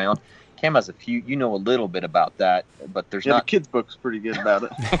things were around. Cam has a little bit about that, but there's Yeah, the not. kids' book's pretty good about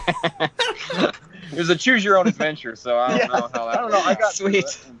it. It was a choose your own adventure, so I don't know how that. I don't know. I got through Sweet.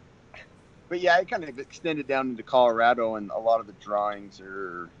 it. But yeah, it kind of extended down into Colorado, and a lot of the drawings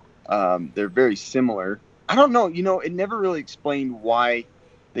are they're very similar. I don't know. It never really explained why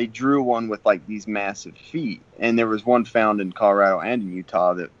they drew one with like these massive feet, and there was one found in Colorado and in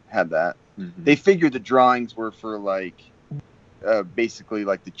Utah that had that. Mhm. They figured the drawings were for like basically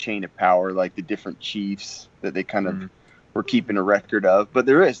like the chain of power, like the different chiefs that they kind of were keeping a record of. But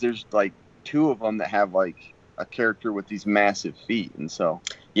there's like 2 of them that have like a character with these massive feet, and so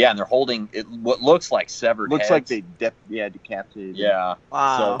Yeah, and they're holding what looks like severed looks heads. like they decapitated. Yeah.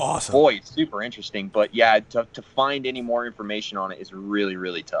 Wow. So, Awesome. boy, it's super interesting. But yeah, to find any more information on it is really,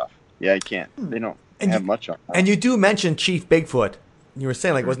 really tough. Yeah, I can't. They don't And have you- much on that. And you do mention Chief Bigfoot. You were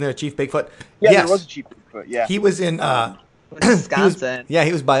saying, like, wasn't there a Chief Bigfoot? Yeah, yes. there was a Chief Bigfoot. Yeah, He was in. Wisconsin.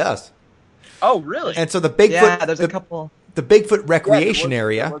 He was by us. Oh, really? And so the Bigfoot. Yeah, there's the, a couple. the Bigfoot Yeah, recreation there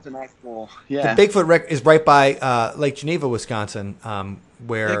area. was an actual. The Yeah, Bigfoot is right by Lake Geneva, Wisconsin,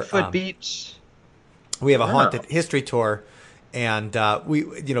 where Bigfoot Beach. we have a Yeah. haunted history tour, and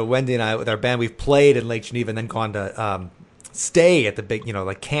Wendy and I with our band, we've played in Lake Geneva and then gone to stay at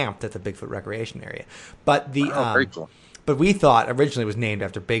the camped at the Bigfoot recreation area. But the very cool. but we thought originally it was named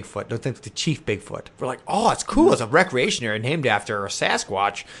after Bigfoot. Don't think it's the Chief Bigfoot. We're like, oh, it's cool. It's a recreation area named after a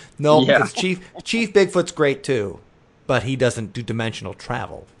Sasquatch. No, Yeah. it's Chief Bigfoot's great too, but he doesn't do dimensional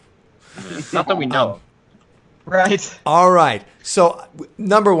travel. Not that we know. Right. All right. So,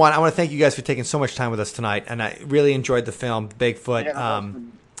 number one, I want to thank you guys for taking so much time with us tonight, and I really enjoyed the film Bigfoot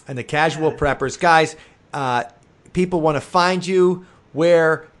and the Casual Preppers. Guys, people want to find you.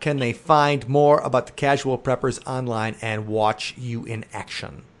 Where can they find more about the Casual Preppers online and watch you in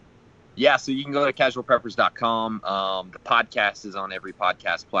action? Yeah, so you can go to casualpreppers.com. The podcast is on every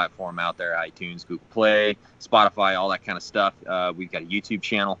podcast platform out there, iTunes, Google Play, Spotify, all that kind of stuff. We've got a YouTube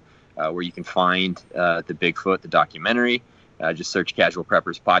channel where you can find the Bigfoot, the documentary. Just search Casual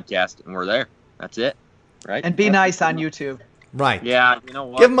Preppers Podcast, and we're there. That's it, right? And be nice on YouTube. Right. Yeah, you know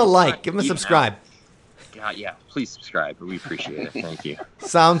what? Give them a It's like. not Give them a even subscribe. out. God, yeah, please subscribe. We appreciate it. Thank you.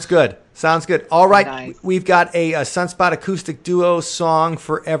 Sounds good. Sounds good. All right. Nice. We've got a Sunspot acoustic duo song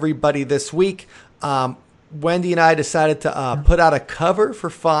for everybody this week. Wendy and I decided to put out a cover for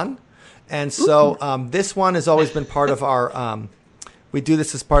fun. And so this one has always been part of our, we do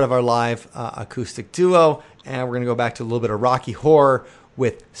this as part of our live acoustic duo. And we're going to go back to a little bit of Rocky Horror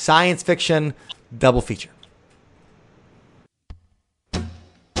with science fiction double feature.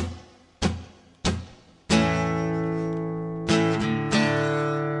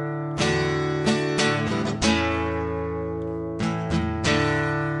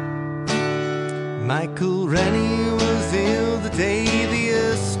 Michael Rennie was ill the day the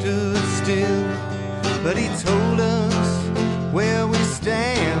earth stood still, but he told us where we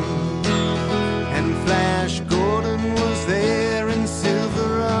stand. And Flash Gordon was there in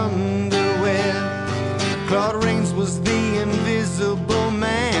silver underwear. Claude Rains was the invisible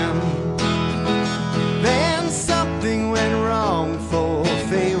man. Then something went wrong for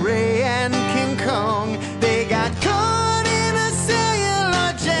Fay Ray and King Kong. They got caught in a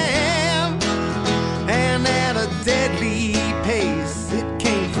cellular jam, and at a deadly pace, it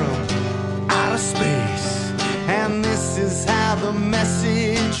came from outer space. And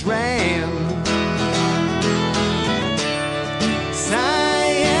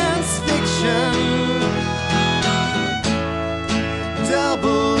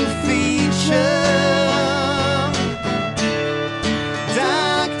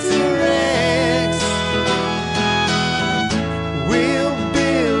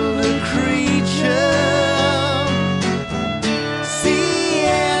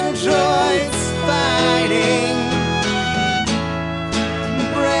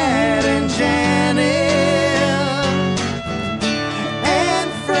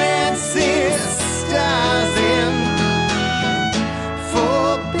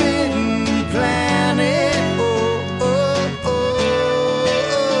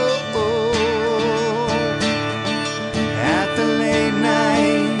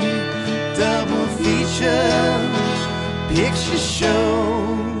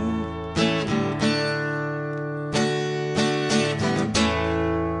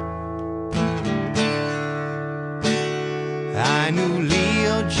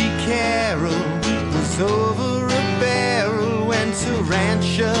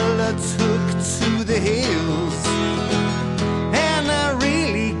took to the hills. And I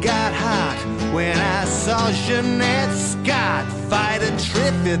really got hot when I saw Jeanette Scott fight a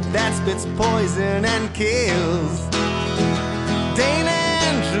Triffid that spits poison and kills. Dane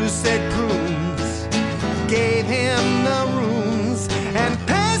Andrews said prunes gave him the runes, and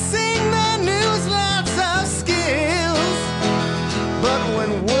passing the news lots of skills. But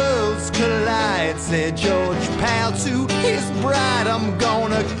when worlds collide, said George Pal to his bride, I'm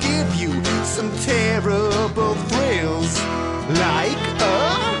gonna give you some terrible thrills, like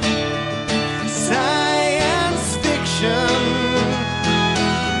a science fiction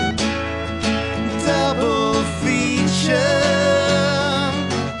double feature.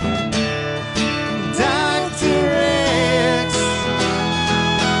 Dr. X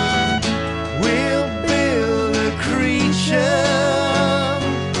will build a creature.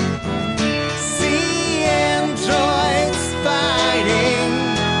 See androids fighting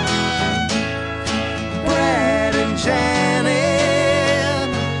Brad and Janet,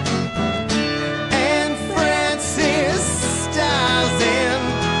 and Francis stars in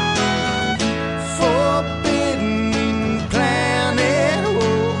Forbidden Planet. Oh,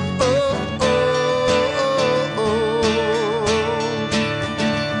 oh, oh, oh, oh.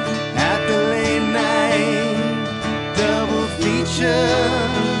 At the late night double feature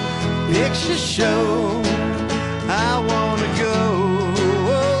picture show, I wanna go.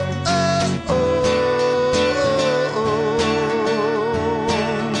 Oh, oh, oh, oh,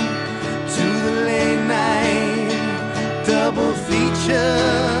 to the late night double feature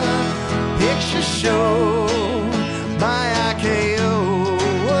picture show by IKO.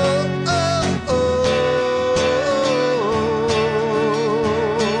 Oh, oh, oh,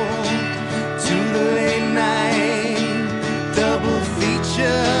 to the late night double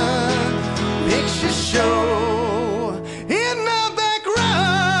feature picture show in the back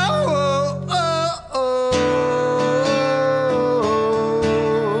row. Oh, oh,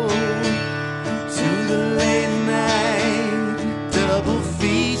 oh, to the late night double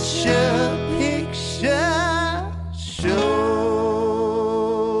feature picture show.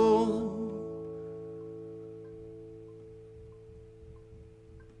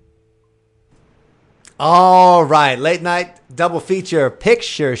 All right, late night double feature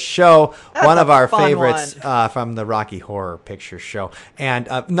picture show. That's one of a our fun favorites one. from the Rocky Horror Picture Show. And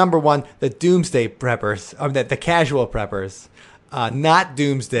number one, the Doomsday Preppers, the casual preppers, not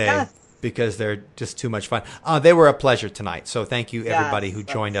Doomsday. Yes. Because they're just too much fun. They were a pleasure tonight. So thank you, everybody who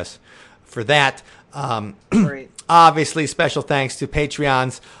joined us for that. Great. Obviously, special thanks to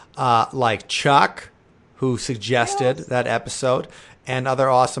Patreons like Chuck, who suggested that episode, and other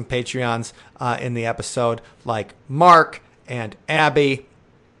awesome Patreons in the episode like Mark and Abby,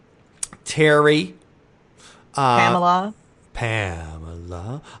 Terry, Pamela.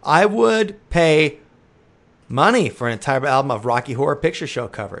 I would pay money for an entire album of Rocky Horror Picture Show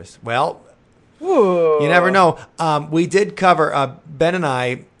covers. Well, Ooh. you never know. We did cover, Ben and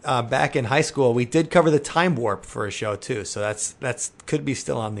I, back in high school, we did cover the Time Warp for a show too. So that's could be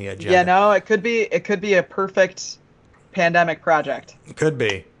still on the agenda. Yeah, no, it could be a perfect pandemic project. Could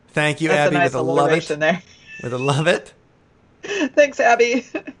be. Thank you, That's Abby, a nice with a love it. alliteration there. With a love it. Thanks, Abby.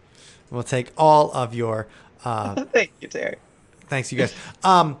 We'll take all of your Thank you, Terry. thanks, you guys.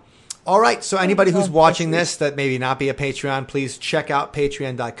 All right. So anybody who's watching this that maybe not be a Patreon, please check out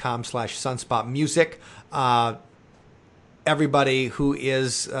patreon.com/sunspotmusic. Everybody who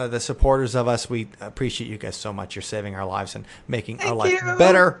is the supporters of us, we appreciate you guys so much. You're saving our lives and making our life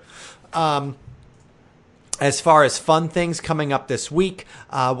better. As far as fun things coming up this week,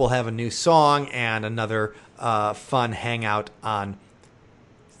 we'll have a new song and another fun hangout on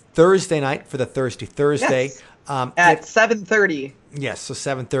Thursday night for the Thirsty Thursday. Yes. At 7:30. Yes, so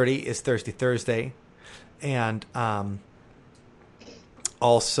 7:30 is Thursday. And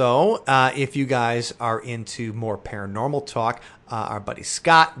also, if you guys are into more paranormal talk, our buddy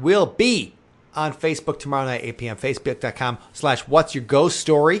Scott will be on Facebook tomorrow night, 8 p.m., facebook.com/what's your ghost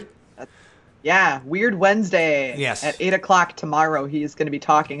story. Yeah, Weird Wednesday. Yes. At 8 o'clock tomorrow, he is going to be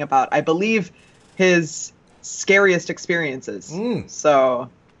talking about, I believe, his scariest experiences. So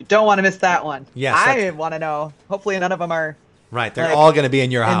you don't want to miss that one. Yes, I want to know. Hopefully none of them are right. They're all going to be in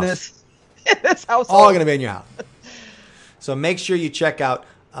your house. in this household. All going to be in your house. So make sure you check out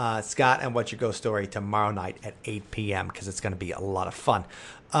Scott and What's Your Ghost Story tomorrow night at 8 p.m. because it's going to be a lot of fun.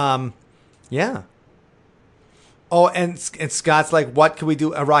 Yeah. Oh, and Scott's like, what could we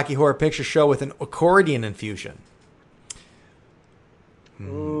do a Rocky Horror Picture Show with an accordion infusion?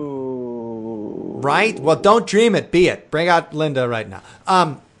 Ooh. Right? Well, don't dream it. Be it. Bring out Linda right now.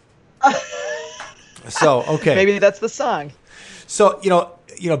 So, okay. Maybe that's the song. So,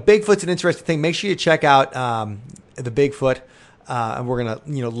 Bigfoot's an interesting thing. Make sure you check out the Bigfoot. And we're going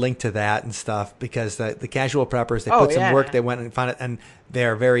to, link to that and stuff because the casual preppers, they put some work. They went and found it, and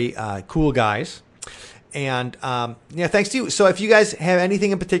they're very cool guys. And, thanks to you. So if you guys have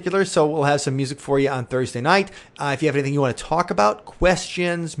anything in particular, so we'll have some music for you on Thursday night. If you have anything you want to talk about,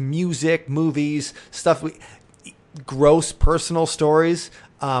 questions, music, movies, stuff, gross personal stories.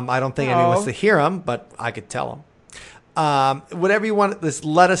 I don't think anyone wants to hear them, but I could tell them. Whatever you want, just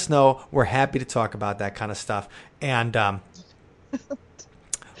let us know. We're happy to talk about that kind of stuff. And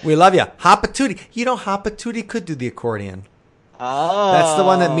we love you. Hopatootie. Hopatootie could do the accordion. Oh. That's the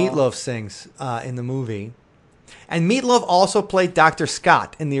one that Meatloaf sings in the movie. And Meatloaf also played Dr.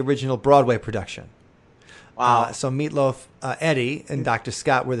 Scott in the original Broadway production. Wow. So Meatloaf, Eddie, and Dr.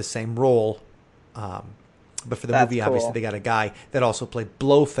 Scott were the same role. But for the movie, cool. Obviously, they got a guy that also played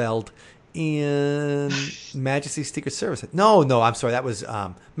Blofeld in Majesty's Secret Service. No, I'm sorry. That was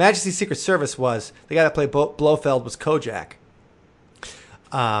Majesty's Secret Service was, the guy that played Blofeld was Kojak.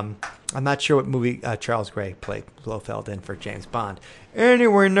 I'm not sure what movie Charles Gray played Blofeld in for James Bond.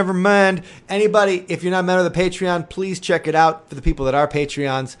 Anyway, never mind. Anybody, if you're not a member of the Patreon, please check it out. For the people that are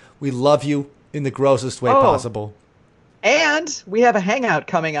Patreons, we love you in the grossest way possible. And we have a hangout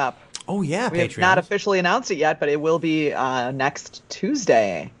coming up. Oh, yeah, We have not officially announced it yet, but it will be next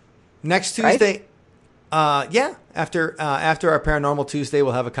Tuesday. Next Tuesday, right? After our Paranormal Tuesday,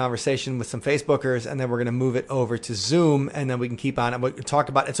 we'll have a conversation with some Facebookers, and then we're going to move it over to Zoom, and then we can keep on and we can talk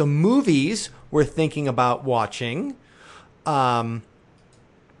about it. So movies we're thinking about watching. Paranormal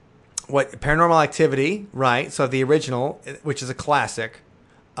Activity, right? So the original, which is a classic.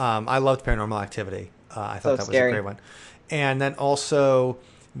 I loved Paranormal Activity. I thought that was a great one. And then also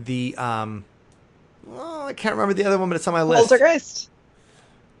the I can't remember the other one, but it's on my list. Poltergeist.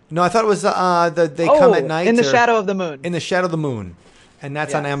 No, I thought it was They Come at Night. In the Shadow of the Moon. In the Shadow of the Moon. And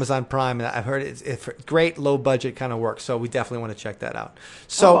that's on Amazon Prime. And I've heard it's great, low budget kind of work. So we definitely want to check that out.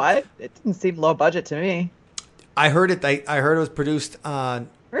 So it didn't seem low budget to me. I heard it. I heard it was produced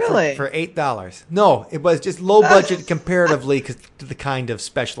really for $8. No, it was just low budget comparatively to the kind of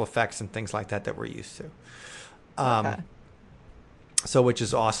special effects and things like that we're used to. So which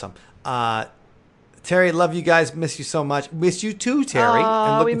is awesome. Terry, love you guys. Miss you so much. Miss you too, Terry.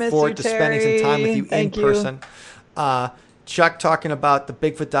 And looking forward to spending some time with you in person. Chuck talking about the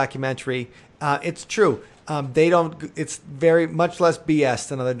Bigfoot documentary. It's true. It's very much less BS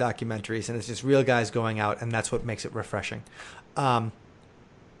than other documentaries, and it's just real guys going out, and that's what makes it refreshing.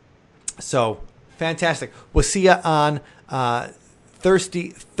 So fantastic. We'll see you on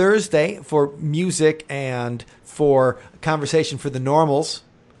Thursday for music and for conversation for the normals.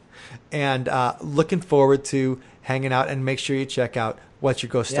 And looking forward to hanging out, and make sure you check out What's Your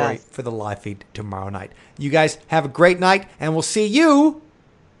Ghost Story for the live feed tomorrow night. You guys have a great night, and we'll see you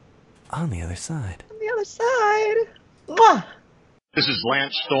on the other side. On the other side. Mwah. This is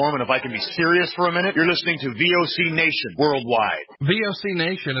Lance Storm, and if I can be serious for a minute, you're listening to VOC Nation Worldwide. VOC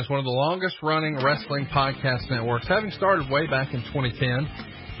Nation is one of the longest-running wrestling podcast networks, having started way back in 2010.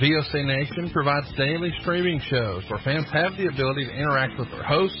 VOC Nation provides daily streaming shows where fans have the ability to interact with their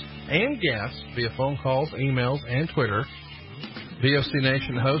hosts and guests via phone calls, emails, and Twitter. VOC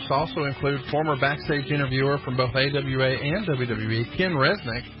Nation hosts also include former backstage interviewer from both AWA and WWE, Ken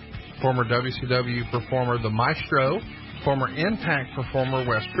Resnick, former WCW performer The Maestro, former Impact performer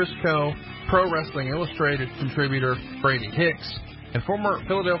Wes Briscoe, Pro Wrestling Illustrated contributor Brady Hicks, and former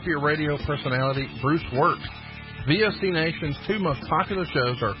Philadelphia radio personality Bruce Wirt. VOC Nation's two most popular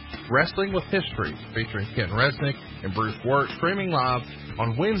shows are Wrestling with History, featuring Ken Resnick and Bruce Wirt, streaming live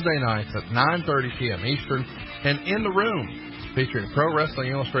on Wednesday nights at 9:30 p.m. Eastern, and In the Room, featuring Pro Wrestling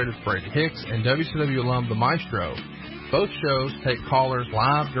Illustrated's Brady Hicks and WCW alum The Maestro. Both shows take callers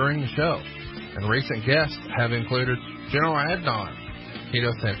live during the show, and recent guests have included General Adnan,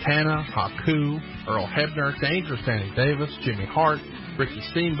 Tito Santana, Haku, Earl Hebner, Dangerous Danny Davis, Jimmy Hart, Ricky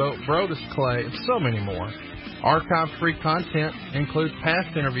Steamboat, Brodus Clay, and so many more. Archive-free content includes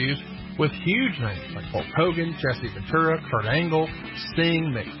past interviews with huge names like Hulk Hogan, Jesse Ventura, Kurt Angle, Sting,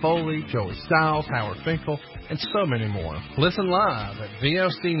 Mick Foley, Joey Styles, Howard Finkel, and so many more. Listen live at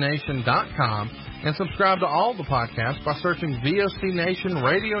VOCNation.com and subscribe to all the podcasts by searching VOC Nation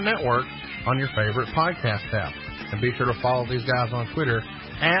Radio Network on your favorite podcast app. And be sure to follow these guys on Twitter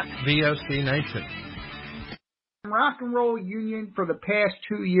at VOC Nation. Rock and Roll Union for the past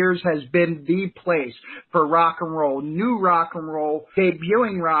 2 years has been the place for rock and roll, new rock and roll,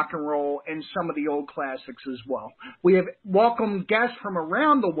 debuting rock and roll, and some of the old classics as well. We have welcomed guests from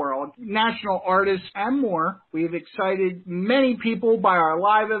around the world, national artists, and more. We have excited many people by our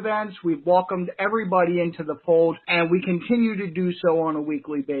live events. We've welcomed everybody into the fold, and we continue to do so on a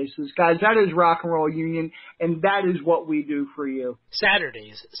weekly basis. Guys, that is Rock and Roll Union, and that is what we do for you.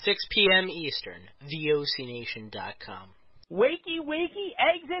 Saturdays, 6 p.m. Eastern, VOCNation.com. Wakey, wakey,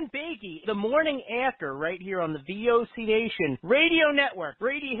 eggs and bakey. The morning after, right here on the VOC Nation Radio Network.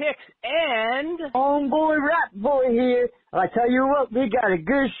 Brady Hicks and Homeboy Rap Boy here. I tell you what, we got a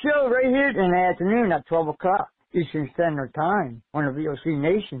good show right here in the afternoon at 12 o'clock. Eastern Standard Time on the VOC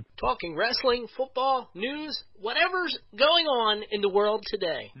Nation. Talking wrestling, football, news, whatever's going on in the world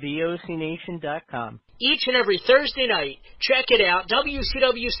today. VOCNation.com. Each and every Thursday night, check it out.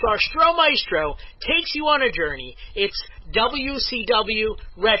 WCW star Stro Maestro takes you on a journey. It's WCW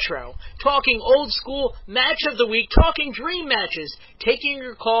Retro. Talking old school, match of the week, talking dream matches, taking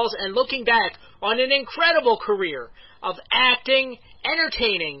your calls and looking back on an incredible career of acting,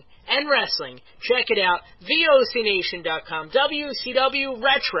 entertaining, and wrestling. Check it out, VOCNation.com, WCW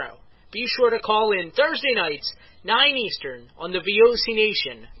Retro. Be sure to call in Thursday nights, 9 Eastern, on the VOC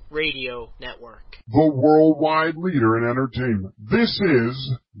Nation Radio Network. The worldwide leader in entertainment. This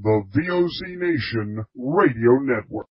is the VOC Nation Radio Network.